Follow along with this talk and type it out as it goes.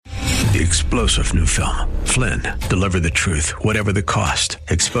the explosive new film, Flynn, Deliver the Truth, Whatever the Cost,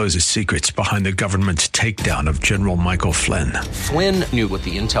 exposes secrets behind the government's takedown of General Michael Flynn. Flynn knew what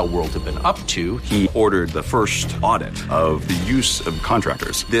the intel world had been up to. He ordered the first audit of the use of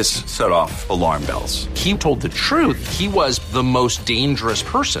contractors. This set off alarm bells. He told the truth. He was the most dangerous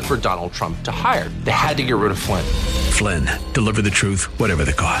person for Donald Trump to hire. They had to get rid of Flynn. Flynn, Deliver the Truth, Whatever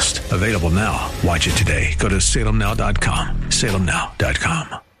the Cost. Available now. Watch it today. Go to salemnow.com.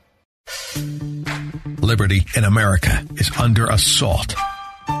 salemnow.com. Liberty in America is under assault.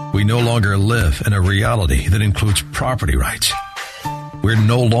 We no longer live in a reality that includes property rights. We're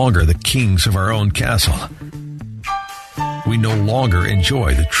no longer the kings of our own castle. We no longer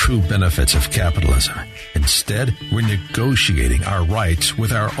enjoy the true benefits of capitalism. Instead, we're negotiating our rights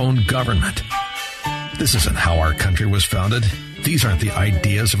with our own government. This isn't how our country was founded. These aren't the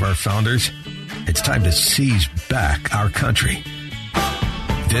ideas of our founders. It's time to seize back our country.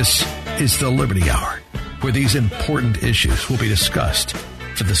 This is the Liberty Hour, where these important issues will be discussed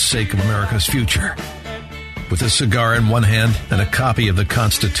for the sake of America's future. With a cigar in one hand and a copy of the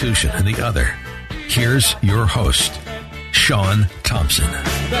Constitution in the other, here's your host, Sean Thompson.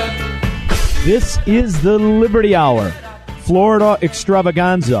 This is the Liberty Hour, Florida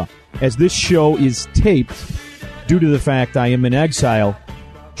extravaganza, as this show is taped due to the fact I am in exile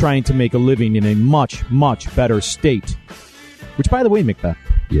trying to make a living in a much, much better state. Which, by the way, Macbeth,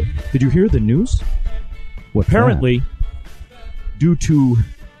 yeah. Did you hear the news? What's Apparently, that? Due to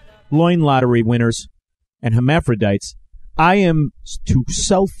loin lottery winners and hermaphrodites, I am to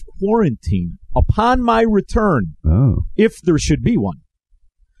self-quarantine upon my return, if there should be one.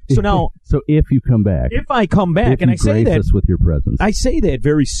 So now, so if you come back, if I come back, and I say that us with your presence, I say that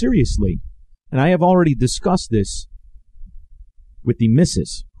very seriously, and I have already discussed this with the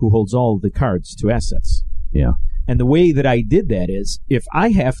missus who holds all the cards to assets. Yeah. And the way that I did that is, if I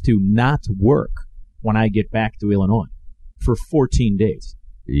have to not work when I get back to Illinois for 14 days,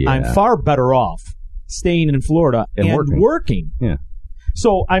 I'm far better off staying in Florida and working. Yeah.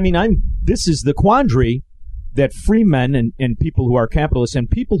 So, I mean, this is the quandary that free men and people who are capitalists and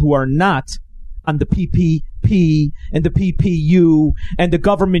people who are not on the PPP and the PPU and the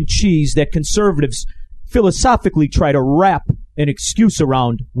government cheese that conservatives philosophically try to wrap an excuse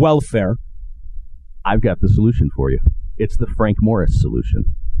around welfare. I've got the solution for you. It's the Frank Morris solution.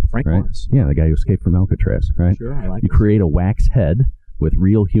 Frank Morris? Yeah, the guy who escaped from Alcatraz, right? Sure, I like You create a wax head with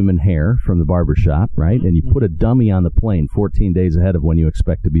real human hair from the barbershop, right? And you put a dummy on the plane 14 days ahead of when you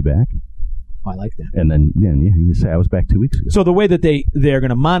expect to be back. Oh, I like that. And then you say, I was back 2 weeks ago. So the way that they're going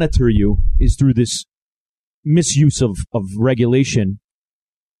to monitor you is through this misuse of regulation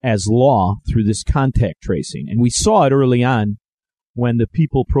as law through this contact tracing. And we saw it early on when the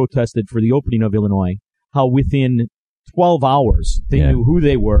people protested for the opening of Illinois, how within 12 hours they knew who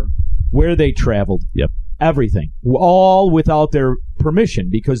they were, where they traveled, everything, all without their permission,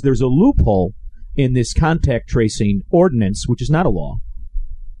 because there's a loophole in this contact tracing ordinance, which is not a law,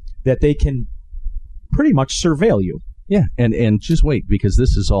 that they can pretty much surveil you. Yeah, and just wait, because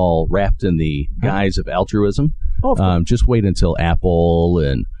this is all wrapped in the guise of altruism. Just wait until Apple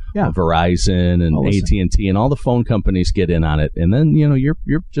and Verizon and AT&T and all the phone companies get in on it, and then you're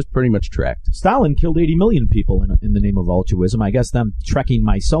just pretty much tracked. Stalin killed 80 million people in the name of altruism. I guess them tracking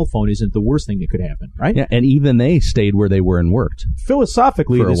my cell phone isn't the worst thing that could happen, right? Yeah, and even they stayed where they were and worked.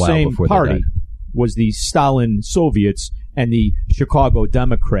 Philosophically, the same party was the Stalin Soviets and the Chicago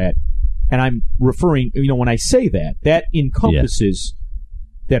Democrat. And I'm referring, when I say that encompasses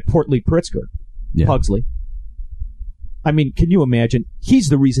that portly Pritzker, Pugsley. I mean, can you imagine? He's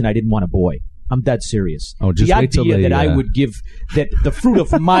the reason I didn't want a boy. I'm dead serious. Oh, just the wait till idea that I would give, that the fruit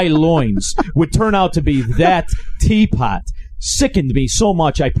of my loins would turn out to be that teapot sickened me so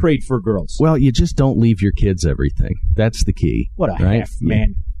much I prayed for girls. Well, you just don't leave your kids everything. That's the key. What a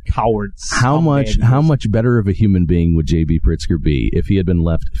half-man coward. How much better of a human being would J.B. Pritzker be if he had been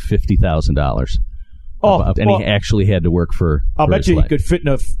left $50,000? And he actually had to work for I'll bet you life. He could fit in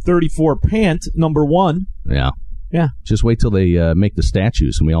a 34 pant, number one. Yeah. Yeah. Just wait till they make the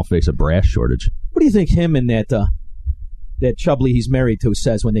statues and we all face a brass shortage. What do you think him and that Chubley he's married to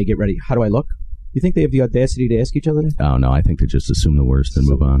says when they get ready? How do I look? Do you think they have the audacity to ask each other that? Oh, no. I think they just assume the worst and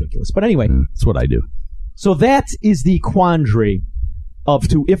move on. Ridiculous. But anyway. That's what I do. So that is the quandary of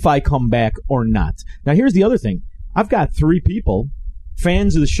if I come back or not. Now, here's the other thing. I've got 3 people,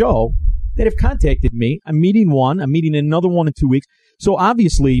 fans of the show, that have contacted me. I'm meeting one. I'm meeting another one in 2 weeks. So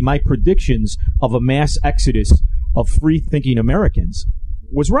obviously my predictions of a mass exodus of free-thinking Americans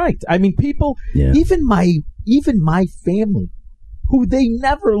was right. I mean, people, even my family, who they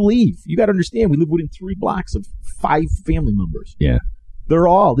never leave. You got to understand, we live within 3 blocks of 5 family members. Yeah.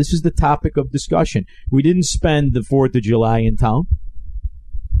 This is the topic of discussion. We didn't spend the 4th of July in town.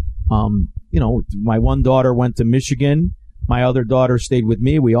 My one daughter went to Michigan. My other daughter stayed with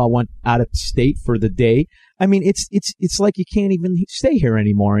me. We all went out of state for the day. I mean, it's like you can't even stay here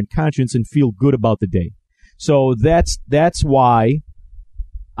anymore in conscience and feel good about the day. So that's why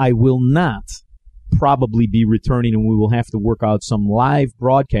I will not probably be returning, and we will have to work out some live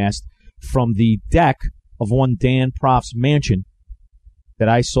broadcast from the deck of one Dan Proft's mansion that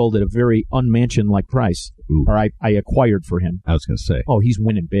I sold at a very unmansion-like price, or I acquired for him. I was going to say. Oh, he's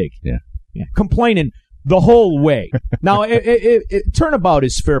winning big. Yeah. Complaining the whole way. Now, turnabout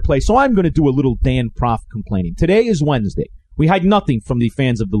is fair play, so I'm going to do a little Dan Proft complaining. Today is Wednesday. We hide nothing from the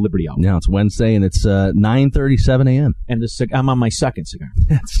fans of the Liberty Hour. No, it's Wednesday, and it's 9:37 a.m. And I'm on my second cigar.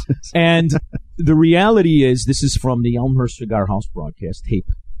 And the reality is, this is from the Elmhurst Cigar House broadcast tape.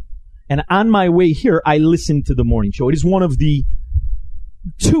 And on my way here, I listened to the morning show. It is one of the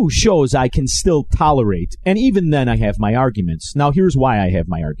 2 shows I can still tolerate. And even then, I have my arguments. Now, here's why I have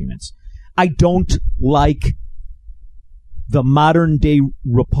my arguments. I don't like the modern-day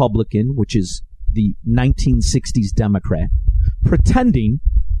Republican, which is the 1960s Democrat, pretending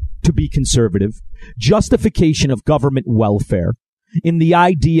to be conservative, justification of government welfare, in the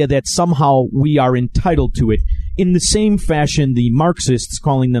idea that somehow we are entitled to it, in the same fashion the Marxists,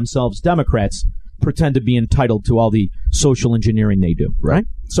 calling themselves Democrats, pretend to be entitled to all the social engineering they do, right?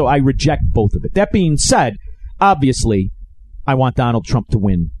 So I reject both of it. That being said, obviously, I want Donald Trump to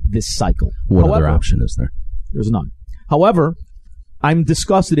win this cycle. What other option is there? There's none. However, I'm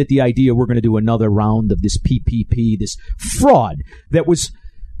disgusted at the idea we're going to do another round of this PPP, this fraud that was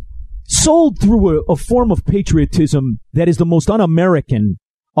sold through a form of patriotism that is the most un-American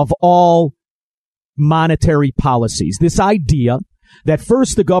of all monetary policies. This idea that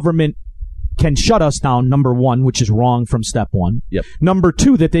first the government can shut us down, number one, which is wrong from step one. Yep. Number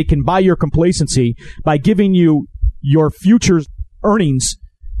two, that they can buy your complacency by giving you your future earnings,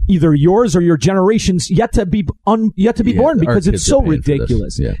 either yours or your generations yet to be born, because it's so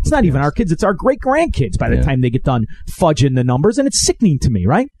ridiculous. Yeah, it's not even our kids; it's our great grandkids by the time they get done fudging the numbers, and it's sickening to me,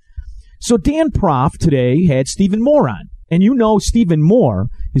 right? So Dan Proft today had Stephen Moore on, and you know Stephen Moore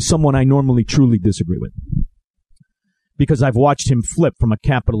is someone I normally truly disagree with, because I've watched him flip from a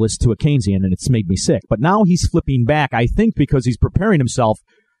capitalist to a Keynesian, and it's made me sick. But now he's flipping back, I think, because he's preparing himself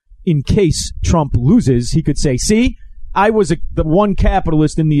in case Trump loses. He could say, see, I was the one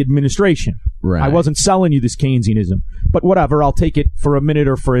capitalist in the administration. Right. I wasn't selling you this Keynesianism. But whatever, I'll take it for a minute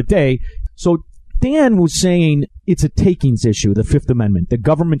or for a day. So Dan was saying it's a takings issue, the Fifth Amendment. The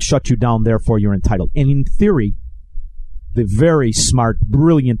government shut you down, therefore you're entitled. And in theory, the very smart,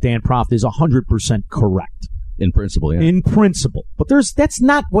 brilliant Dan Proft is 100% correct. In principle, yeah. In principle. But that's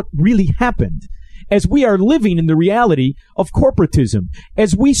not what really happened. As we are living in the reality of corporatism,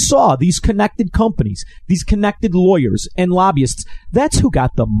 as we saw these connected companies, these connected lawyers and lobbyists, that's who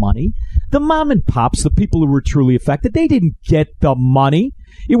got the money. The mom and pops, the people who were truly affected, they didn't get the money.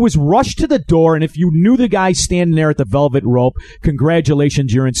 It was rushed to the door, and if you knew the guy standing there at the velvet rope,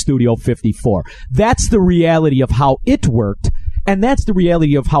 congratulations, you're in Studio 54. That's the reality of how it worked, and that's the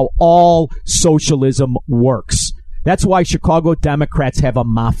reality of how all socialism works. That's why Chicago Democrats have a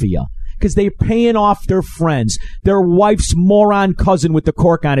mafia. Because they're paying off their friends, their wife's moron cousin with the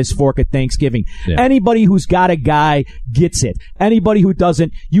cork on his fork at Thanksgiving. Yeah. Anybody who's got a guy gets it. Anybody who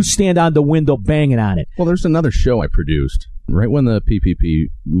doesn't, you stand on the window banging on it. Well, there's another show I produced right when the PPP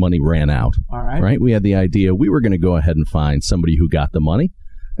money ran out. All right. Right? We had the idea we were going to go ahead and find somebody who got the money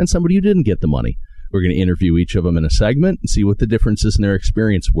and somebody who didn't get the money. We're going to interview each of them in a segment and see what the differences in their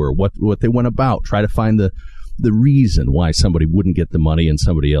experience were, what they went about, try to find the reason why somebody wouldn't get the money and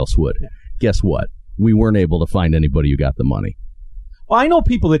somebody else would. Yeah. Guess what? We weren't able to find anybody who got the money. Well, I know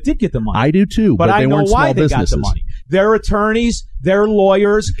people that did get the money. I do too, but I they know weren't why small they businesses. got the money. Their attorneys, their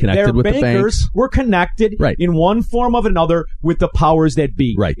lawyers, their bankers were connected in one form or another with the powers that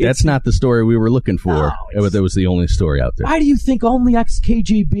be. Right. That's not the story we were looking for. No, that was the only story out there. Why do you think only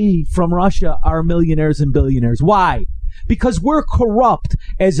ex-KGB from Russia are millionaires and billionaires? Why? Because we're corrupt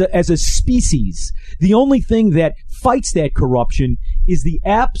as a species. The only thing that fights that corruption is the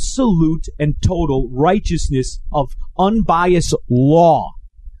absolute and total righteousness of unbiased law.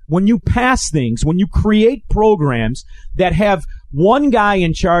 When you pass things, when you create programs that have one guy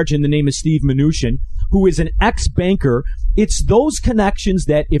in charge in the name of Steve Mnuchin, who is an ex-banker, it's those connections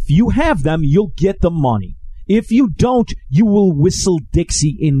that if you have them, you'll get the money. If you don't, you will whistle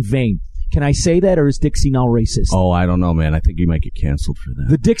Dixie in vain. Can I say that, or is Dixie now racist? Oh, I don't know, man. I think you might get canceled for that.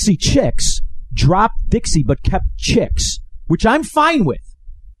 The Dixie Chicks dropped Dixie but kept Chicks, which I'm fine with.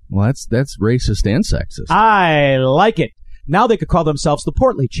 Well, that's racist and sexist. I like it. Now they could call themselves the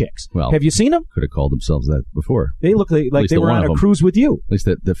Portly Chicks. Well, have you seen them? Could have called themselves that before. They look like they were on a cruise with you. At least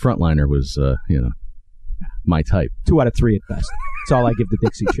the frontliner was, my type. 2 out of 3 at best. That's all I give the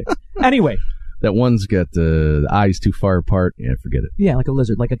Dixie Chick. Anyway. That one's got the eyes too far apart. Yeah, forget it. Yeah, like a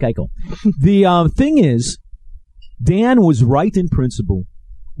lizard, like a gecko. The thing is, Dan was right in principle,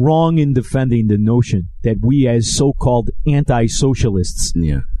 wrong in defending the notion that we as so-called anti-socialists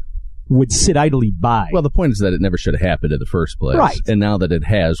would sit idly by. Well, the point is that it never should have happened in the first place. Right. And now that it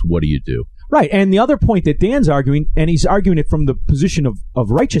has, what do you do? Right. And the other point that Dan's arguing, and he's arguing it from the position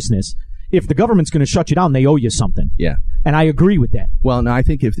of righteousness, if the government's going to shut you down, they owe you something. Yeah. And I agree with that. Well, no, I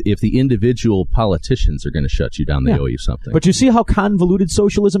think if the individual politicians are going to shut you down, they owe you something. But you see how convoluted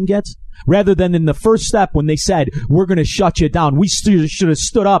socialism gets? Rather than in the first step when they said, we're going to shut you down, we should have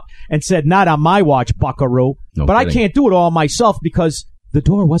stood up and said, not on my watch, buckaroo. No but kidding. I can't do it all myself because the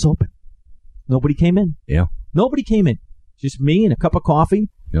door was open. Nobody came in. Yeah. Nobody came in. Just me and a cup of coffee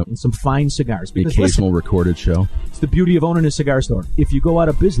and some fine cigars. The occasional recorded show. It's the beauty of owning a cigar store. If you go out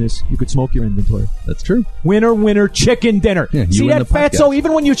of business, you could smoke your inventory. That's true. Winner, winner, chicken dinner. Yeah, see that, Fatso?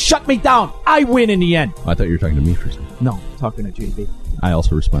 Even when you shut me down, I win in the end. I thought you were talking to me for a second. No, I'm talking to JB. I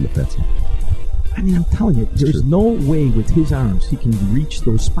also respond to Fatso. I mean, I'm telling you, there's no way with his arms he can reach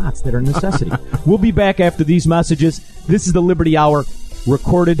those spots that are a necessity. We'll be back after these messages. This is the Liberty Hour,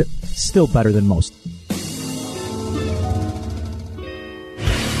 recorded, still better than most.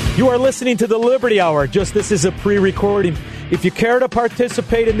 You are listening to the Liberty Hour. Just this is a pre-recording. If you care to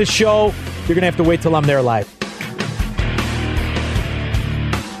participate in the show, you're going to have to wait till I'm there live.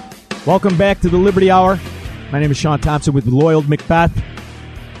 Welcome back to the Liberty Hour. My name is Sean Thompson with Loyal Macbeth.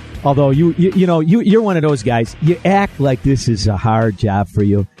 Although you're one of those guys. You act like this is a hard job for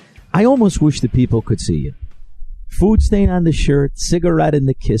you. I almost wish the people could see you. Food stain on the shirt, cigarette in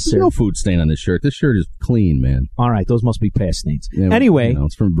the kisser. There's no food stain on this shirt. This shirt is clean, man. All right, those must be past stains. Yeah, anyway,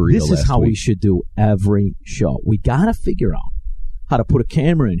 it's from Burrito this is how we should do every show. We got to figure out how to put a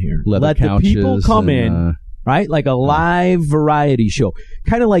camera in here. Let the people come in, right? Like a live variety show.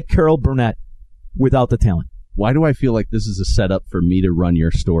 Kind of like Carol Burnett without the talent. Why do I feel like this is a setup for me to run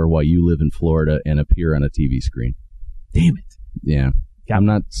your store while you live in Florida and appear on a TV screen? Damn it. Yeah. I'm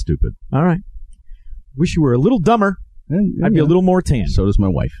not stupid. All right. Wish you were a little dumber. I'd be a little more tan. So does my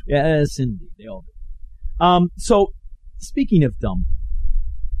wife. Yes, indeed. They all do. So, speaking of dumb,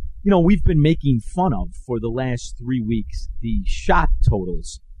 we've been making fun of for the last 3 weeks the shot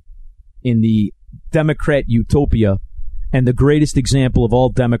totals in the Democrat utopia and the greatest example of all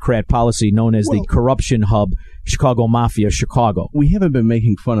Democrat policy known as the corruption hub, Chicago Mafia, Chicago. We haven't been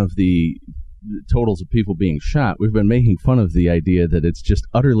making fun of the totals of people being shot. We've been making fun of the idea that it's just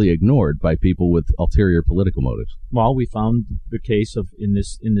utterly ignored by people with ulterior political motives. Well, we found the case of in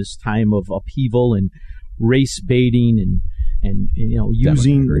this time of upheaval and race baiting and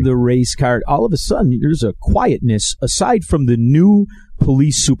using the race card. All of a sudden, there's a quietness aside from the new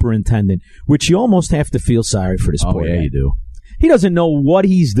police superintendent, which you almost have to feel sorry for this poor guy. You do. He doesn't know what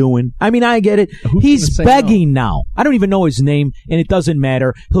he's doing. I mean, I get it. He's begging now. I don't even know his name, and it doesn't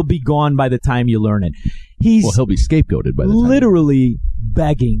matter. He'll be gone by the time you learn it. He'll be scapegoated by the time. Literally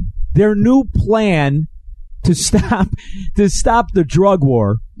begging. Their new plan to stop the drug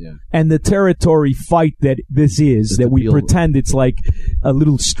war and the territory fight that this is, that we pretend it's like a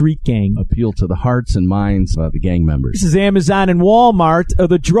little street gang. Appeal to the hearts and minds of the gang members. This is Amazon and Walmart of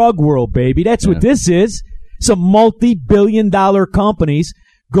the drug world, baby. That's what this is. Some multi-billion-dollar companies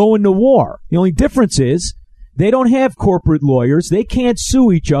going to war. The only difference is they don't have corporate lawyers. They can't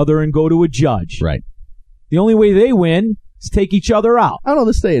sue each other and go to a judge. Right. The only way they win is take each other out. I don't know,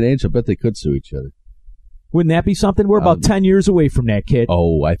 this day and age, I bet they could sue each other. Wouldn't that be something? We're about 10 years away from that, kid.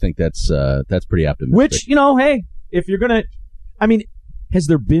 Oh, I think that's pretty optimistic. Which, hey, if you're going to... I mean, has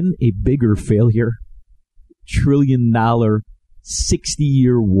there been a bigger failure? $1 trillion,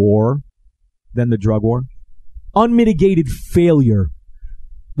 60-year war than the drug war? Unmitigated failure.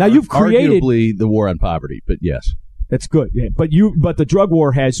 Now you've created arguably the war on poverty, but yes, that's good. Yeah. But the drug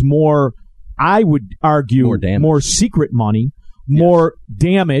war has more. I would argue more secret money, more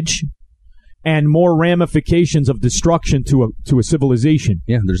damage, and more ramifications of destruction to a civilization.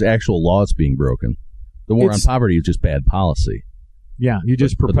 Yeah, there's actual laws being broken. The war on poverty is just bad policy. Yeah, you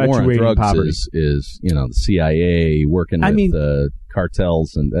just perpetuating the war on drugs poverty. Is the CIA working with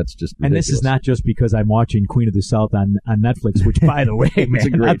cartels, and that's just ridiculous. And this is not just because I'm watching Queen of the South on Netflix, which, by the way, man, it's a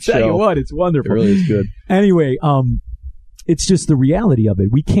great show. I'll tell you what, it's wonderful. It really is good. Anyway, it's just the reality of it.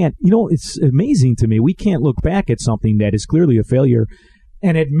 We can't, it's amazing to me. We can't look back at something that is clearly a failure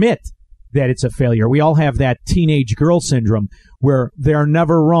and admit that it's a failure. We all have that teenage girl syndrome where they're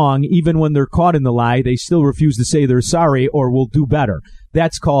never wrong. Even when they're caught in the lie, they still refuse to say they're sorry or will do better.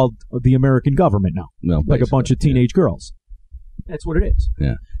 That's called the American government now. No, like a bunch of teenage girls. That's what it is.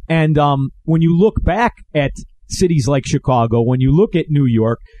 Yeah. And when you look back at cities like Chicago, when you look at New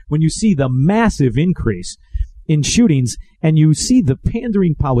York, when you see the massive increase in shootings and you see the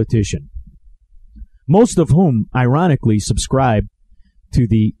pandering politician, most of whom, ironically, subscribe to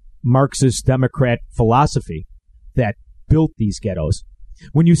the Marxist Democrat philosophy that built these ghettos,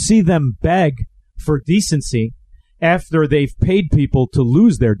 when you see them beg for decency after they've paid people to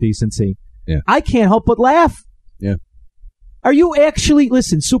lose their decency, I can't help but laugh. Yeah. Are you actually,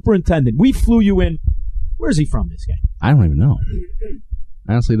 listen, Superintendent, we flew you in. Where's he from, this guy? I don't even know.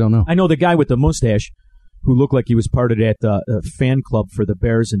 I honestly don't know. I know the guy with the mustache who looked like he was part of that fan club for the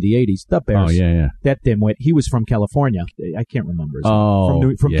Bears in the 80s. The Bears. Oh, yeah. That dimwit. He was from California. I can't remember his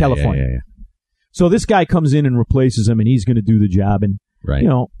name. From California. Yeah. So this guy comes in and replaces him, and he's going to do the job. And, right.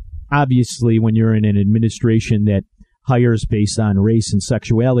 Obviously when you're in an administration that hires based on race and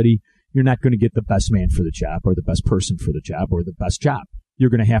sexuality, you're not going to get the best man for the job or the best person for the job or the best job. You're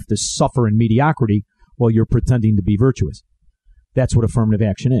going to have to suffer in mediocrity while you're pretending to be virtuous. That's what affirmative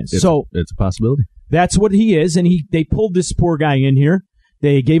action is. It's a possibility. That's what he is, and they pulled this poor guy in here.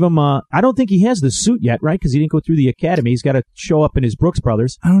 They gave him I don't think he has the suit yet, right? Because he didn't go through the academy. He's got to show up in his Brooks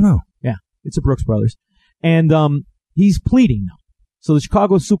Brothers. I don't know. Yeah, it's a Brooks Brothers. And he's pleading now. So the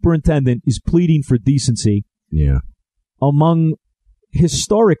Chicago superintendent is pleading for decency. Yeah. Among,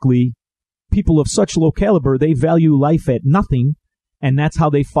 historically, people of such low caliber, they value life at nothing, and that's how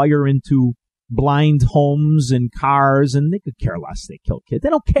they fire into blind homes and cars, and they could care less. They kill kids. They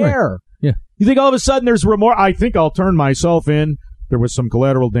don't care. Right. Yeah. You think all of a sudden there's remorse? I think I'll turn myself in. There was some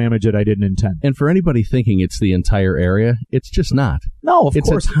collateral damage that I didn't intend. And for anybody thinking it's the entire area, it's just not. No, of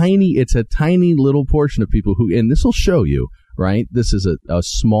course. It's a tiny little portion of people who, and this will show you, right? This is a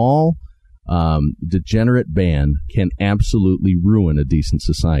small, degenerate band can absolutely ruin a decent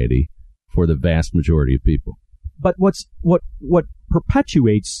society for the vast majority of people. But what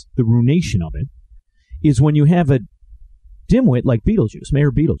perpetuates the ruination of it is when you have a dimwit like Beetlejuice,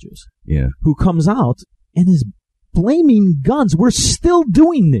 Mayor Beetlejuice, who comes out and is blaming guns. We're still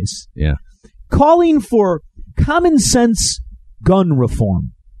doing this. Yeah. Calling for common sense gun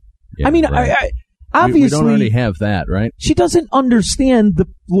reform. Yeah, I mean, right. Obviously, we don't already have that, right? She doesn't understand the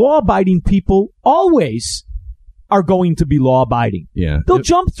law-abiding people always are going to be law-abiding. Yeah. They'll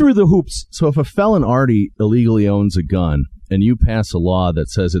jump through the hoops. So if a felon already illegally owns a gun and you pass a law that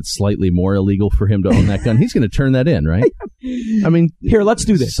says it's slightly more illegal for him to own that gun, he's going to turn that in, right? I mean, here, let's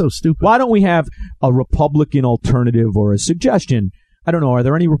do this. It's so stupid. Why don't we have a Republican alternative or a suggestion? I don't know. Are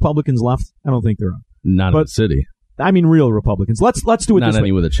there any Republicans left? I don't think there are. Not in the city. I mean, real Republicans. Let's do it this way. Not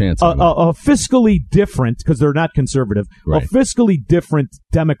any with a chance. A fiscally different, because they're not conservative, right. A fiscally different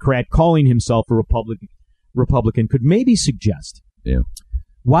Democrat calling himself a Republican could maybe suggest,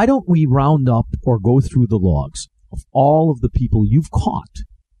 why don't we round up or go through the logs of all of the people you've caught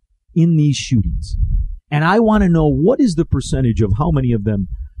in these shootings? And I want to know what is the percentage of how many of them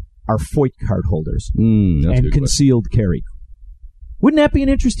are FOIT card holders and concealed carry. Wouldn't that be an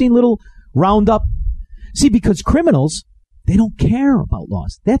interesting little roundup? See, because criminals, they don't care about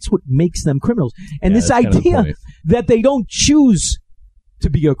laws. That's what makes them criminals. And this idea that they don't choose to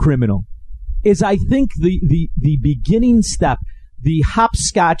be a criminal is, I think, the beginning step, the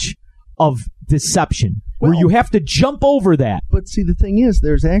hopscotch of deception, where you have to jump over that. But see, the thing is,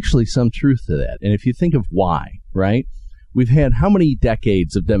 there's actually some truth to that. And if you think of why, right? We've had how many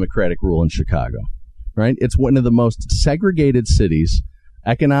decades of Democratic rule in Chicago, right? It's one of the most segregated cities,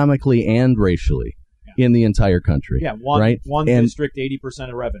 economically and racially, in the entire country. Yeah, one district, 80%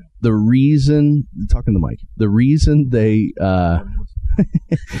 of revenue. The reason, talking to Mike, the reason they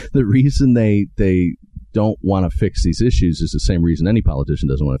don't want to fix these issues is the same reason any politician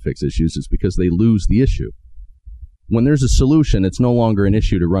doesn't want to fix issues, is because they lose the issue. When there's a solution, it's no longer an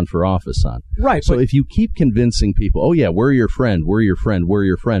issue to run for office on. Right. So if you keep convincing people, oh yeah, we're your friend,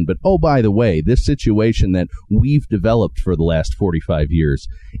 but oh, by the way, this situation that we've developed for the last 45 years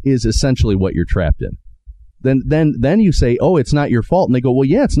is essentially what you're trapped in. Then you say, oh, it's not your fault. And they go, well,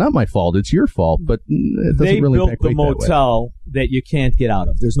 yeah, it's not my fault. It's your fault. But it doesn't really built the motel that you can't get out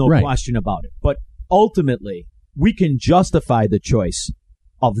of. There's no question about it. But ultimately, we can justify the choice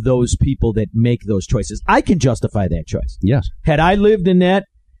of those people that make those choices. I can justify that choice. Yes. Had I lived in that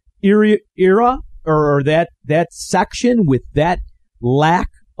era or that section with that lack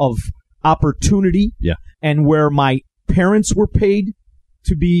of opportunity, and where my parents were paid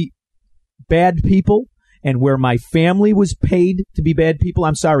to be bad people, and where my family was paid to be bad people,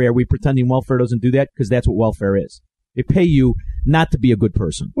 I'm sorry, are we pretending welfare doesn't do that? Because that's what welfare is. They pay you not to be a good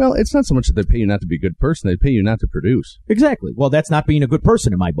person. Well, it's not so much that they pay you not to be a good person. They pay you not to produce. Exactly. Well, that's not being a good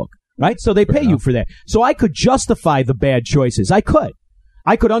person in my book, right? So they pay you for that. So I could justify the bad choices. I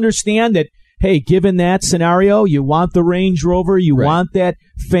could understand that, hey, given that scenario, you want the Range Rover, you want that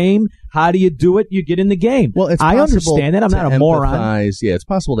fame. How do you do it? You get in the game. Well, I understand that. I'm not a moron. Yeah, it's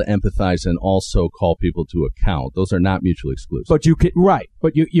possible to empathize and also call people to account. Those are not mutually exclusive. But you could, right.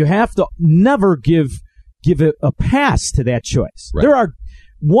 But you have to never give it a pass to that choice. Right. There are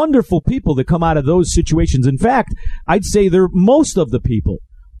wonderful people that come out of those situations. In fact, I'd say most of the people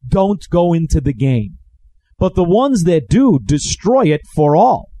don't go into the game. But the ones that do destroy it for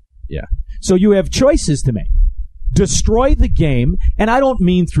all. Yeah. So you have choices to make. Destroy the game, and I don't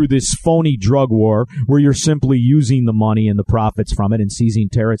mean through this phony drug war where you're simply using the money and the profits from it and seizing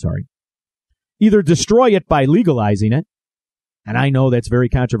territory. Either destroy it by legalizing it, and I know that's very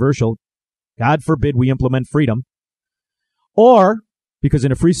controversial. God forbid we implement freedom. Or, because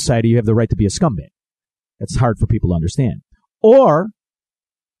in a free society you have the right to be a scumbag. That's hard for people to understand. Or,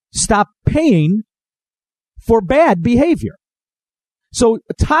 stop paying for bad behavior. So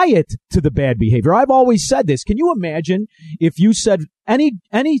tie it to the bad behavior. I've always said this. Can you imagine if you said any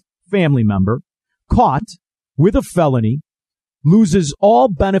family member caught with a felony loses all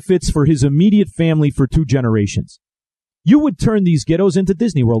benefits for his immediate family for 2 generations? You would turn these ghettos into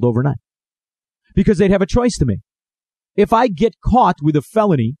Disney World overnight because they'd have a choice to make. If I get caught with a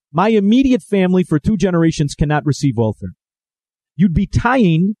felony, my immediate family for 2 generations cannot receive welfare. You'd be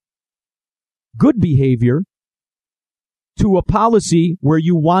tying good behavior to a policy where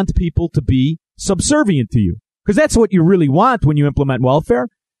you want people to be subservient to you. Because that's what you really want when you implement welfare.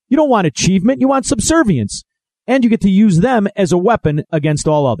 You don't want achievement, you want subservience. And you get to use them as a weapon against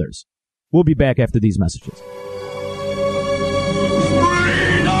all others. We'll be back after these messages.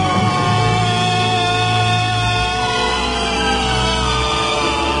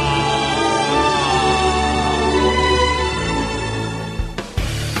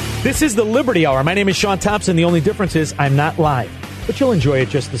 This is the Liberty Hour. My name is Sean Thompson. The only difference is I'm not live. But you'll enjoy it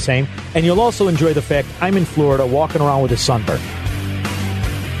just the same. And you'll also enjoy the fact I'm in Florida walking around with a sunburn.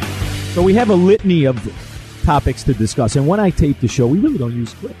 So we have a litany of topics to discuss. And when I tape the show, we really don't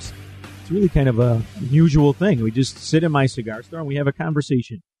use clips. It's really kind of a unusual thing. We just sit in my cigar store and we have a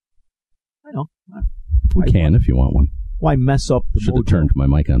conversation. I know. We can if you want one. Why mess up the should have turned my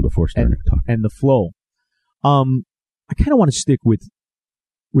mic on before starting to talk. And the flow. I kind of want to stick with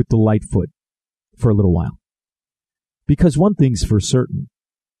the Lightfoot for a little while. Because one thing's for certain,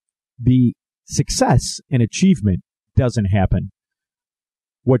 the success and achievement doesn't happen.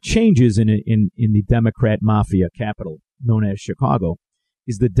 What changes in the Democrat mafia capital known as Chicago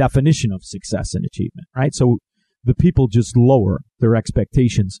is the definition of success and achievement, right? So the people just lower their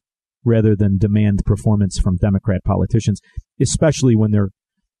expectations rather than demand performance from Democrat politicians, especially when they're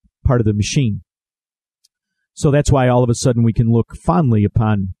part of the machine. So that's why all of a sudden we can look fondly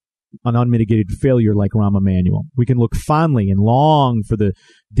upon an unmitigated failure like Rahm Emanuel. We can look fondly and long for the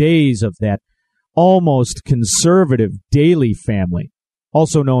days of that almost conservative Daley family,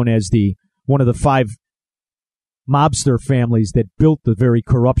 also known as one of the 5 mobster families that built the very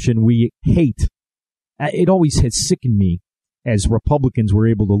corruption we hate. It always has sickened me as Republicans were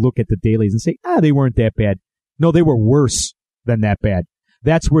able to look at the Daleys and say, they weren't that bad. No, they were worse than that bad.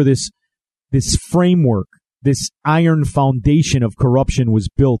 That's where this framework, this iron foundation of corruption was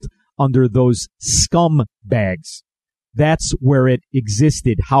built under those scumbags. That's where it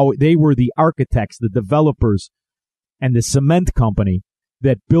existed, how they were the architects, the developers, and the cement company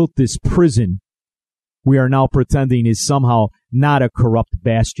that built this prison we are now pretending is somehow not a corrupt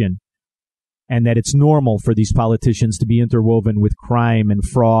bastion, and that it's normal for these politicians to be interwoven with crime and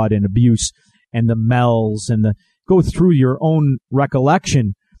fraud and abuse and the Mells and go through your own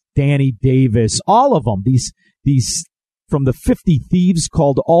recollection. Danny Davis, all of them, these from the 50 thieves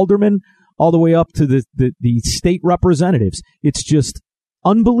called aldermen all the way up to the state representatives. It's just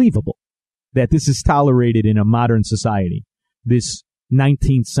unbelievable that this is tolerated in a modern society, this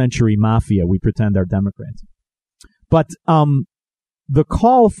 19th century mafia we pretend are Democrats. But the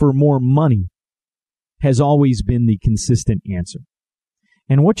call for more money has always been the consistent answer.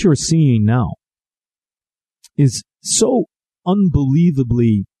 And what you're seeing now is so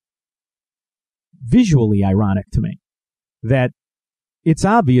unbelievably visually ironic to me that it's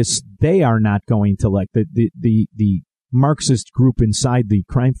obvious they are not going to let the Marxist group inside the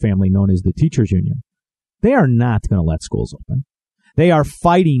crime family known as the teachers union. They are not going to let schools open. They are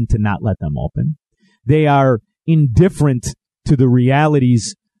fighting to not let them open. They are indifferent to the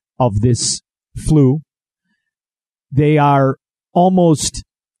realities of this flu. they are almost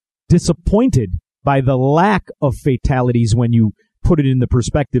disappointed by the lack of fatalities when you put it in the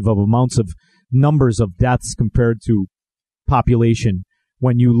perspective of amounts of numbers of deaths compared to population.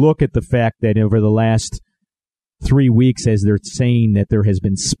 When you look at the fact that over the last 3 weeks, as they're saying that there has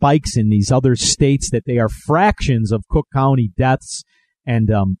been spikes in these other states, that they are fractions of Cook County deaths and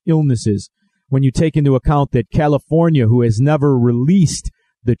illnesses. When you take into account that California, who has never released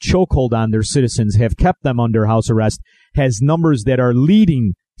the chokehold on their citizens, have kept them under house arrest, has numbers that are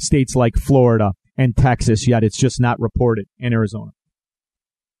leading states like Florida and Texas, yet it's just not reported in Arizona.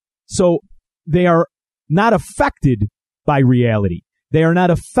 So they are not affected by reality. They are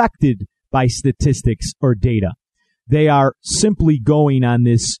not affected by statistics or data. They are simply going on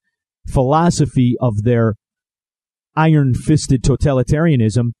this philosophy of their iron-fisted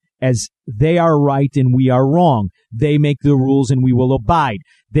totalitarianism as they are right and we are wrong. They make the rules and we will abide.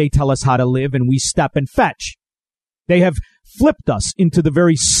 They tell us how to live and we step and fetch. They have flipped us into the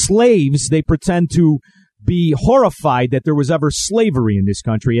very slaves. They pretend to be horrified that there was ever slavery in this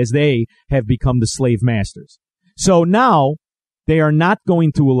country, as they have become the slave masters. So now they are not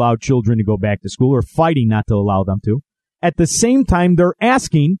going to allow children to go back to school, or fighting not to allow them to. At the same time, they're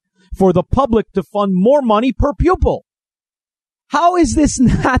asking for the public to fund more money per pupil. How is this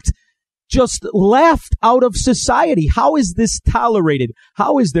not just laughed out of society? How is this tolerated?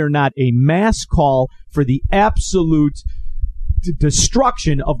 How is there not a mass call for the absolute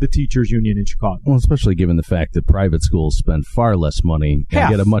destruction of the teachers union in Chicago? Well, especially given the fact that private schools spend far less money and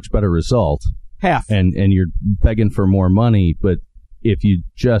get a much better result. Half. And you're begging for more money, but if you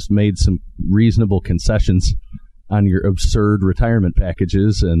just made some reasonable concessions on your absurd retirement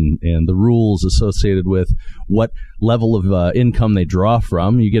packages and the rules associated with what level of income they draw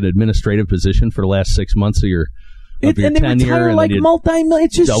from, you get an administrative position for the last 6 months of your tenure, and like multi-million.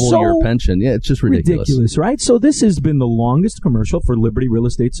 It's just double so your pension. Yeah, it's just ridiculous, right? So this has been the longest commercial for Liberty Real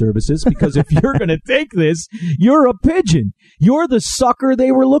Estate Services, because if you're going to take this, you're a pigeon. You're the sucker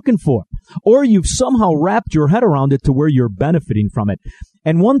they were looking for, or you've somehow wrapped your head around it to where you're benefiting from it.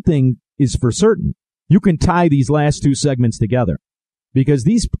 And one thing is for certain: you can tie these last two segments together, because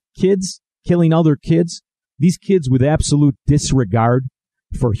these kids killing other kids, these kids with absolute disregard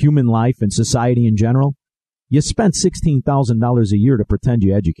for human life and society in general, you spent $16,000 a year to pretend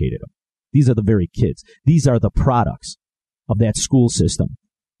you educated them. These are the very kids. These are the products of that school system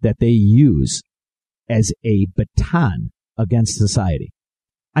that they use as a baton against society.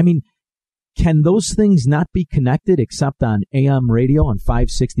 I mean, can those things not be connected except on AM radio on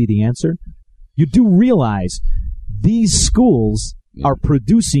 560 The Answer? You do realize these schools are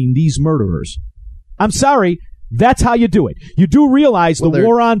producing these murderers. I'm sorry, that's how you do it. You do realize the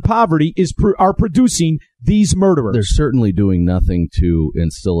war on poverty are producing these murderers. They're certainly doing nothing to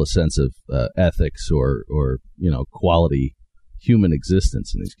instill a sense of ethics or quality human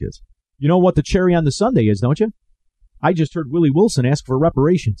existence in these kids. You know what the cherry on the sundae is, don't you? I just heard Willie Wilson ask for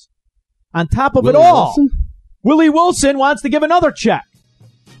reparations. On top of it all, Willie Wilson wants to give another check.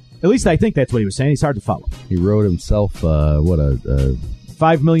 At least I think that's what he was saying. He's hard to follow. He wrote himself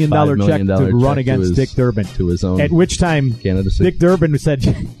 $5 million check to run against Dick Durbin. To his own At which time, candidacy. Dick Durbin said,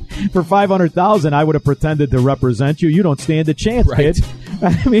 for $500,000, I would have pretended to represent you. You don't stand a chance, right, kid.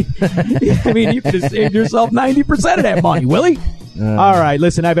 I mean, you could have saved yourself 90% of that money, Willie. All right,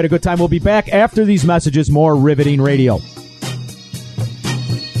 listen, I've had a good time. We'll be back after these messages. More Riveting Radio.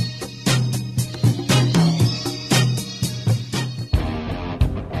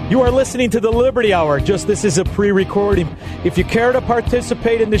 You are listening to the Liberty Hour. This is a pre-recording. If you care to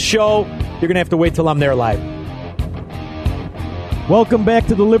participate in the show, you're going to have to wait till I'm there live. Welcome back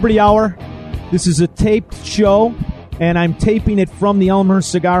to the Liberty Hour. This is a taped show, and I'm taping it from the Elmhurst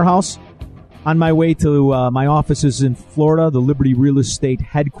Cigar House on my way to my offices in Florida, the Liberty Real Estate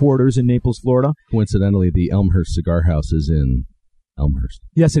headquarters in Naples, Florida. Coincidentally, the Elmhurst Cigar House is in Elmhurst.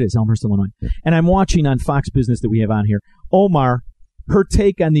 Yes, it is, Elmhurst, Illinois. Yeah. And I'm watching on Fox Business that we have on here, Omar, her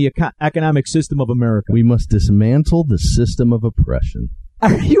take on the economic system of America. We must dismantle the system of oppression.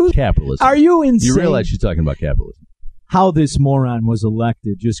 Capitalism. Are you insane? You realize she's talking about capitalism. How this moron was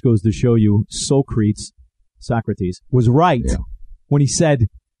elected just goes to show you Socrates was right when he said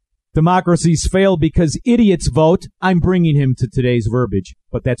democracies fail because idiots vote. I'm bringing him to today's verbiage,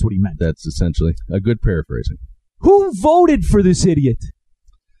 but that's what he meant. That's essentially a good paraphrasing. Who voted for this idiot?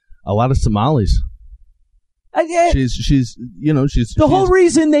 A lot of Somalis. She's the whole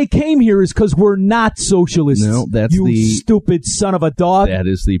reason they came here is because we're not socialists. No, that's you stupid son of a dog. That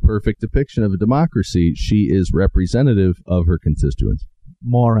is the perfect depiction of a democracy. She is representative of her constituents.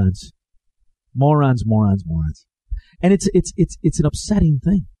 Morons. And it's an upsetting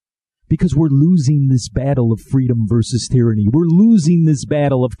thing, because we're losing this battle of freedom versus tyranny. We're losing this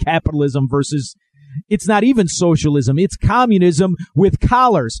battle of capitalism versus, it's not even socialism, it's communism with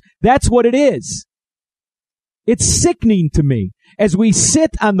collars. That's what it is. It's sickening to me as we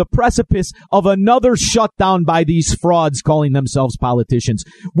sit on the precipice of another shutdown by these frauds calling themselves politicians,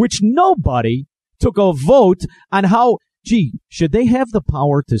 which nobody took a vote on how, should they have the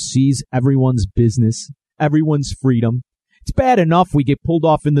power to seize everyone's business, everyone's freedom? It's bad enough we get pulled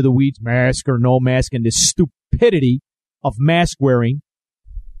off into the weeds, mask or no mask, and this stupidity of mask wearing.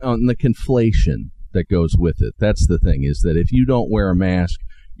 And the conflation that goes with it. That's the thing, is that if you don't wear a mask,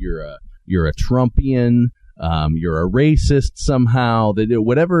 you're a Trumpian, you're a racist somehow,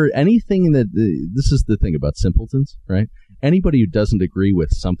 anything that, this is the thing about simpletons, right? Anybody who doesn't agree with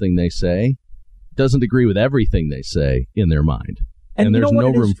something they say doesn't agree with everything they say in their mind. And there's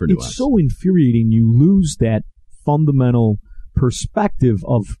no room for nuance. It's so infuriating. You lose that fundamental perspective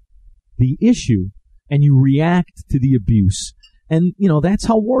of the issue and you react to the abuse. And, that's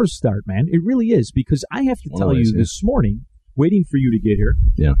how wars start, man. It really is, because I have to tell you this morning, waiting for you to get here.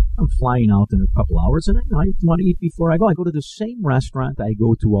 Yeah. I'm flying out in a couple hours, and I want to eat before I go. I go to the same restaurant I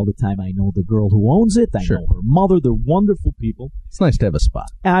go to all the time. I know the girl who owns it. I know her mother. They're wonderful people. It's nice to have a spot.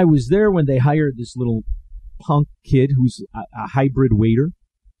 And I was there when they hired this little punk kid who's a hybrid waiter.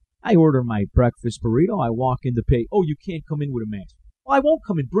 I order my breakfast burrito. I walk in to pay. Oh, you can't come in with a mask. Well, I won't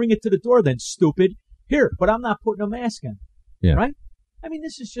come in. Bring it to the door then, stupid. Here, but I'm not putting a mask on. Yeah. Right? I mean,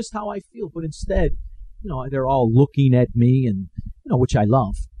 this is just how I feel. But instead, they're all looking at me, and which I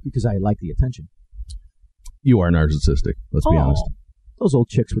love because I like the attention. You are narcissistic. Let's be honest. Those old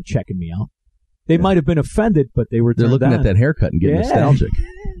chicks were checking me out. They might have been offended, but they're looking at that haircut and getting nostalgic.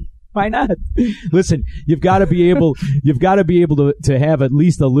 Why not? Listen, you've got to be able to have at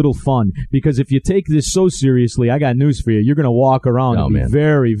least a little fun, because if you take this so seriously, I got news for you. You're going to walk around and be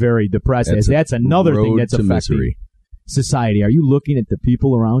very, very depressed. That's another thing that's affecting society. Are you looking at the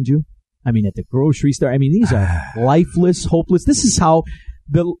people around you? I mean, at the grocery store. I mean, these are lifeless, hopeless. This is how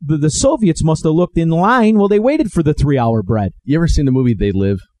the Soviets must have looked in line. Well, they waited for the 3-hour bread. You ever seen the movie They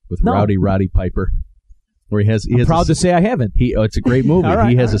Live with Roddy Piper? Where I'm proud to say I haven't. It's a great movie.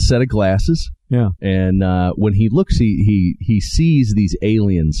 He has a set of glasses. Yeah. And when he looks, he sees these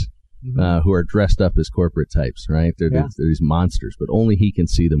aliens who are dressed up as corporate types, right? They're these monsters, but only he can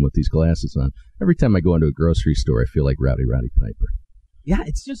see them with these glasses on. Every time I go into a grocery store, I feel like Roddy Piper. Yeah,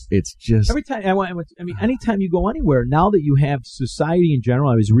 it's just every time anytime you go anywhere, now that you have society in general.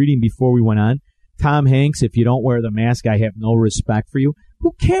 I was reading before we went on, Tom Hanks, if you don't wear the mask, I have no respect for you.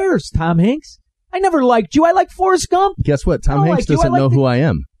 Who cares, Tom Hanks? I never liked you. I like Forrest Gump. Guess what? Tom Hanks doesn't know who I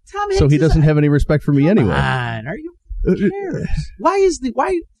am. So he doesn't have any respect for me anyway. Come on, are you? Who cares?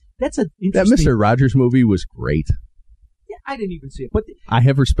 Why? That's an That interesting. Mr. Rogers movie was great. Yeah, I didn't even see it, but I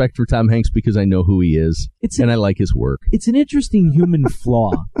have respect for Tom Hanks because I know who he is, and I like his work. It's an interesting human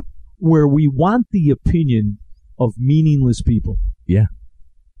flaw where we want the opinion of meaningless people. Yeah,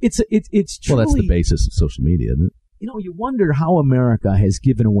 it's truly, well, that's the basis of social media, isn't it? You wonder how America has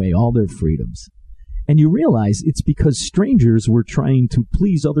given away all their freedoms. And you realize it's because strangers were trying to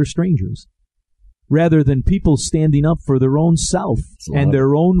please other strangers rather than people standing up for their own self and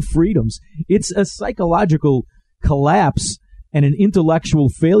their own freedoms. It's a psychological collapse and an intellectual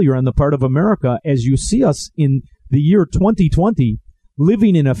failure on the part of America as you see us in the year 2020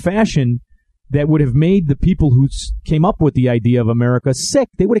 living in a fashion that would have made the people who came up with the idea of America sick.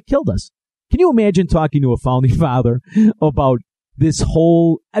 They would have killed us. Can you imagine talking to a founding father about this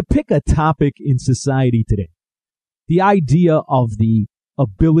whole, pick a topic in society today, the idea of the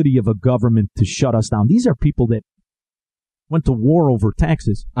ability of a government to shut us down? These are people that went to war over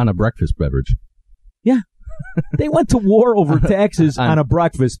taxes. On a breakfast beverage. Yeah. They went to war over taxes on a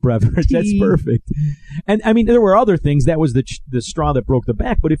breakfast beverage. That's perfect. And I mean, there were other things. That was the straw that broke the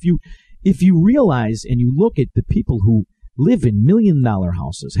back. But if you realize and you look at the people who live in $1 million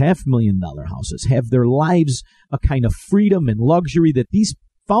houses, $500,000 houses, have their lives a kind of freedom and luxury that these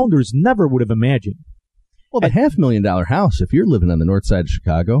founders never would have imagined. Well, the $500,000 house, if you're living on the north side of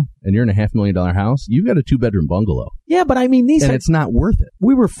Chicago and you're in a $500,000 house, you've got a 2-bedroom bungalow. Yeah, but I mean, it's not worth it.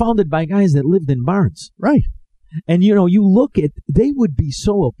 We were founded by guys that lived in barns. Right. And, you look at, they would be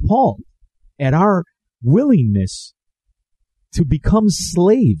so appalled at our willingness to become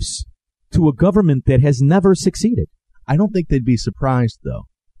slaves to a government that has never succeeded. I don't think they'd be surprised, though.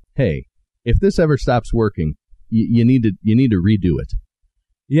 Hey, if this ever stops working, you need to redo it.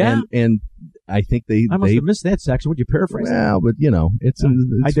 Yeah, and I think I must have missed that section. Would you paraphrase? Well, but it's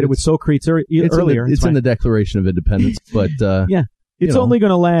I did it with Socrates earlier. It's in the Declaration of Independence, but yeah, it's only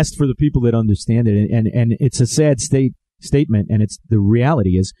going to last for the people that understand it, and it's a sad statement, and it's the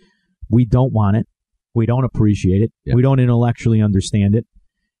reality is We don't want it. We don't appreciate it. Yep. We don't intellectually understand it.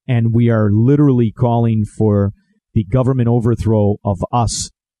 And we are literally calling for the government overthrow of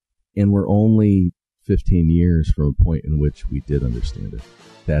us. And we're only 15 years from a point in which we did understand it.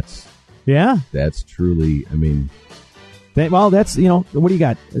 That's truly, I mean... that's, what do you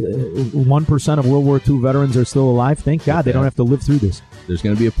got? 1% of World War II veterans are still alive. Thank God they don't have to live through this. There's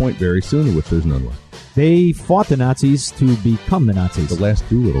going to be a point very soon in which there's none left. They fought the Nazis to become the Nazis. The last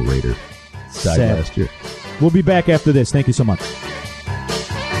Doolittle Raider died last year. We'll be back after this. Thank you so much.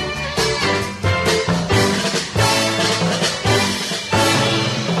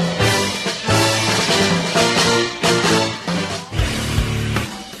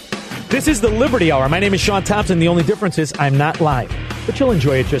 This is the Liberty Hour. My name is Sean Thompson. The only difference is I'm not live. But you'll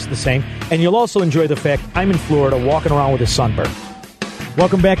enjoy it just the same. And you'll also enjoy the fact I'm in Florida walking around with a sunburn.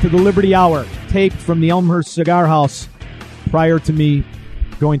 Welcome back to the Liberty Hour, taped from the Elmhurst Cigar House. Prior to me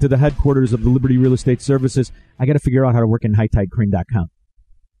going to the headquarters of the Liberty Real Estate Services, I got to figure out how to work in hightidecrane.com.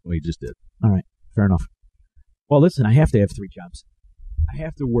 Well, you just did. All right, fair enough. Well, listen, I have to have 3 jobs. I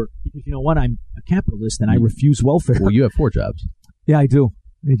have to work because you know what? I'm a capitalist and I refuse welfare. Well, you have 4 jobs. Yeah, I do.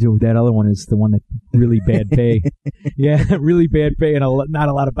 That other one is the one that really bad pay. Yeah, really bad pay and not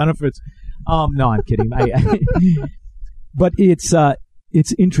a lot of benefits. No, I'm kidding. But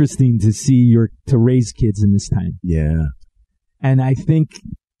it's interesting to see to raise kids in this time. Yeah. And I think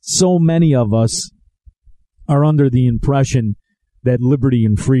so many of us are under the impression that liberty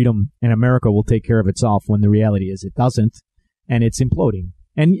and freedom in America will take care of itself when the reality is it doesn't, and it's imploding.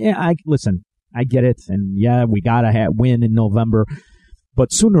 And yeah, I get it, and yeah, we gotta win in November,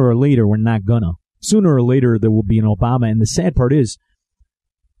 but sooner or later we're not gonna. Sooner or later there will be an Obama, and the sad part is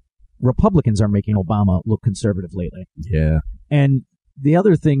Republicans are making Obama look conservative lately. Yeah. And the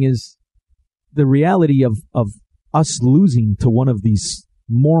other thing is the reality of us losing to one of these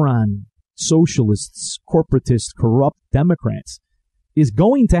moron socialists, corporatists, corrupt Democrats is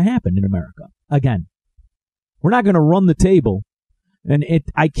going to happen in America again. We're not going to run the table. And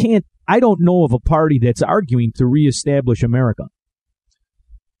I don't know of a party that's arguing to reestablish America.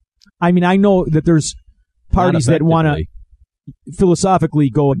 I mean, I know that there's parties that want to philosophically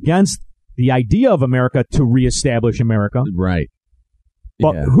go against the idea of America to reestablish America. Right.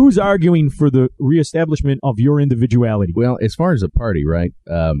 But who's arguing for the reestablishment of your individuality? Well, as far as a party, right,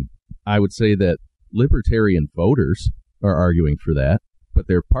 I would say that libertarian voters are arguing for that, but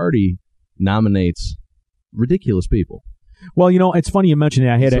their party nominates ridiculous people. Well, it's funny you mentioned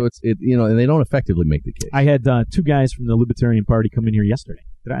that. And they don't effectively make the case. I had 2 guys from the Libertarian Party come in here yesterday.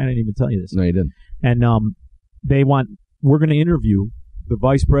 I didn't even tell you this. No, you didn't. And we're going to interview the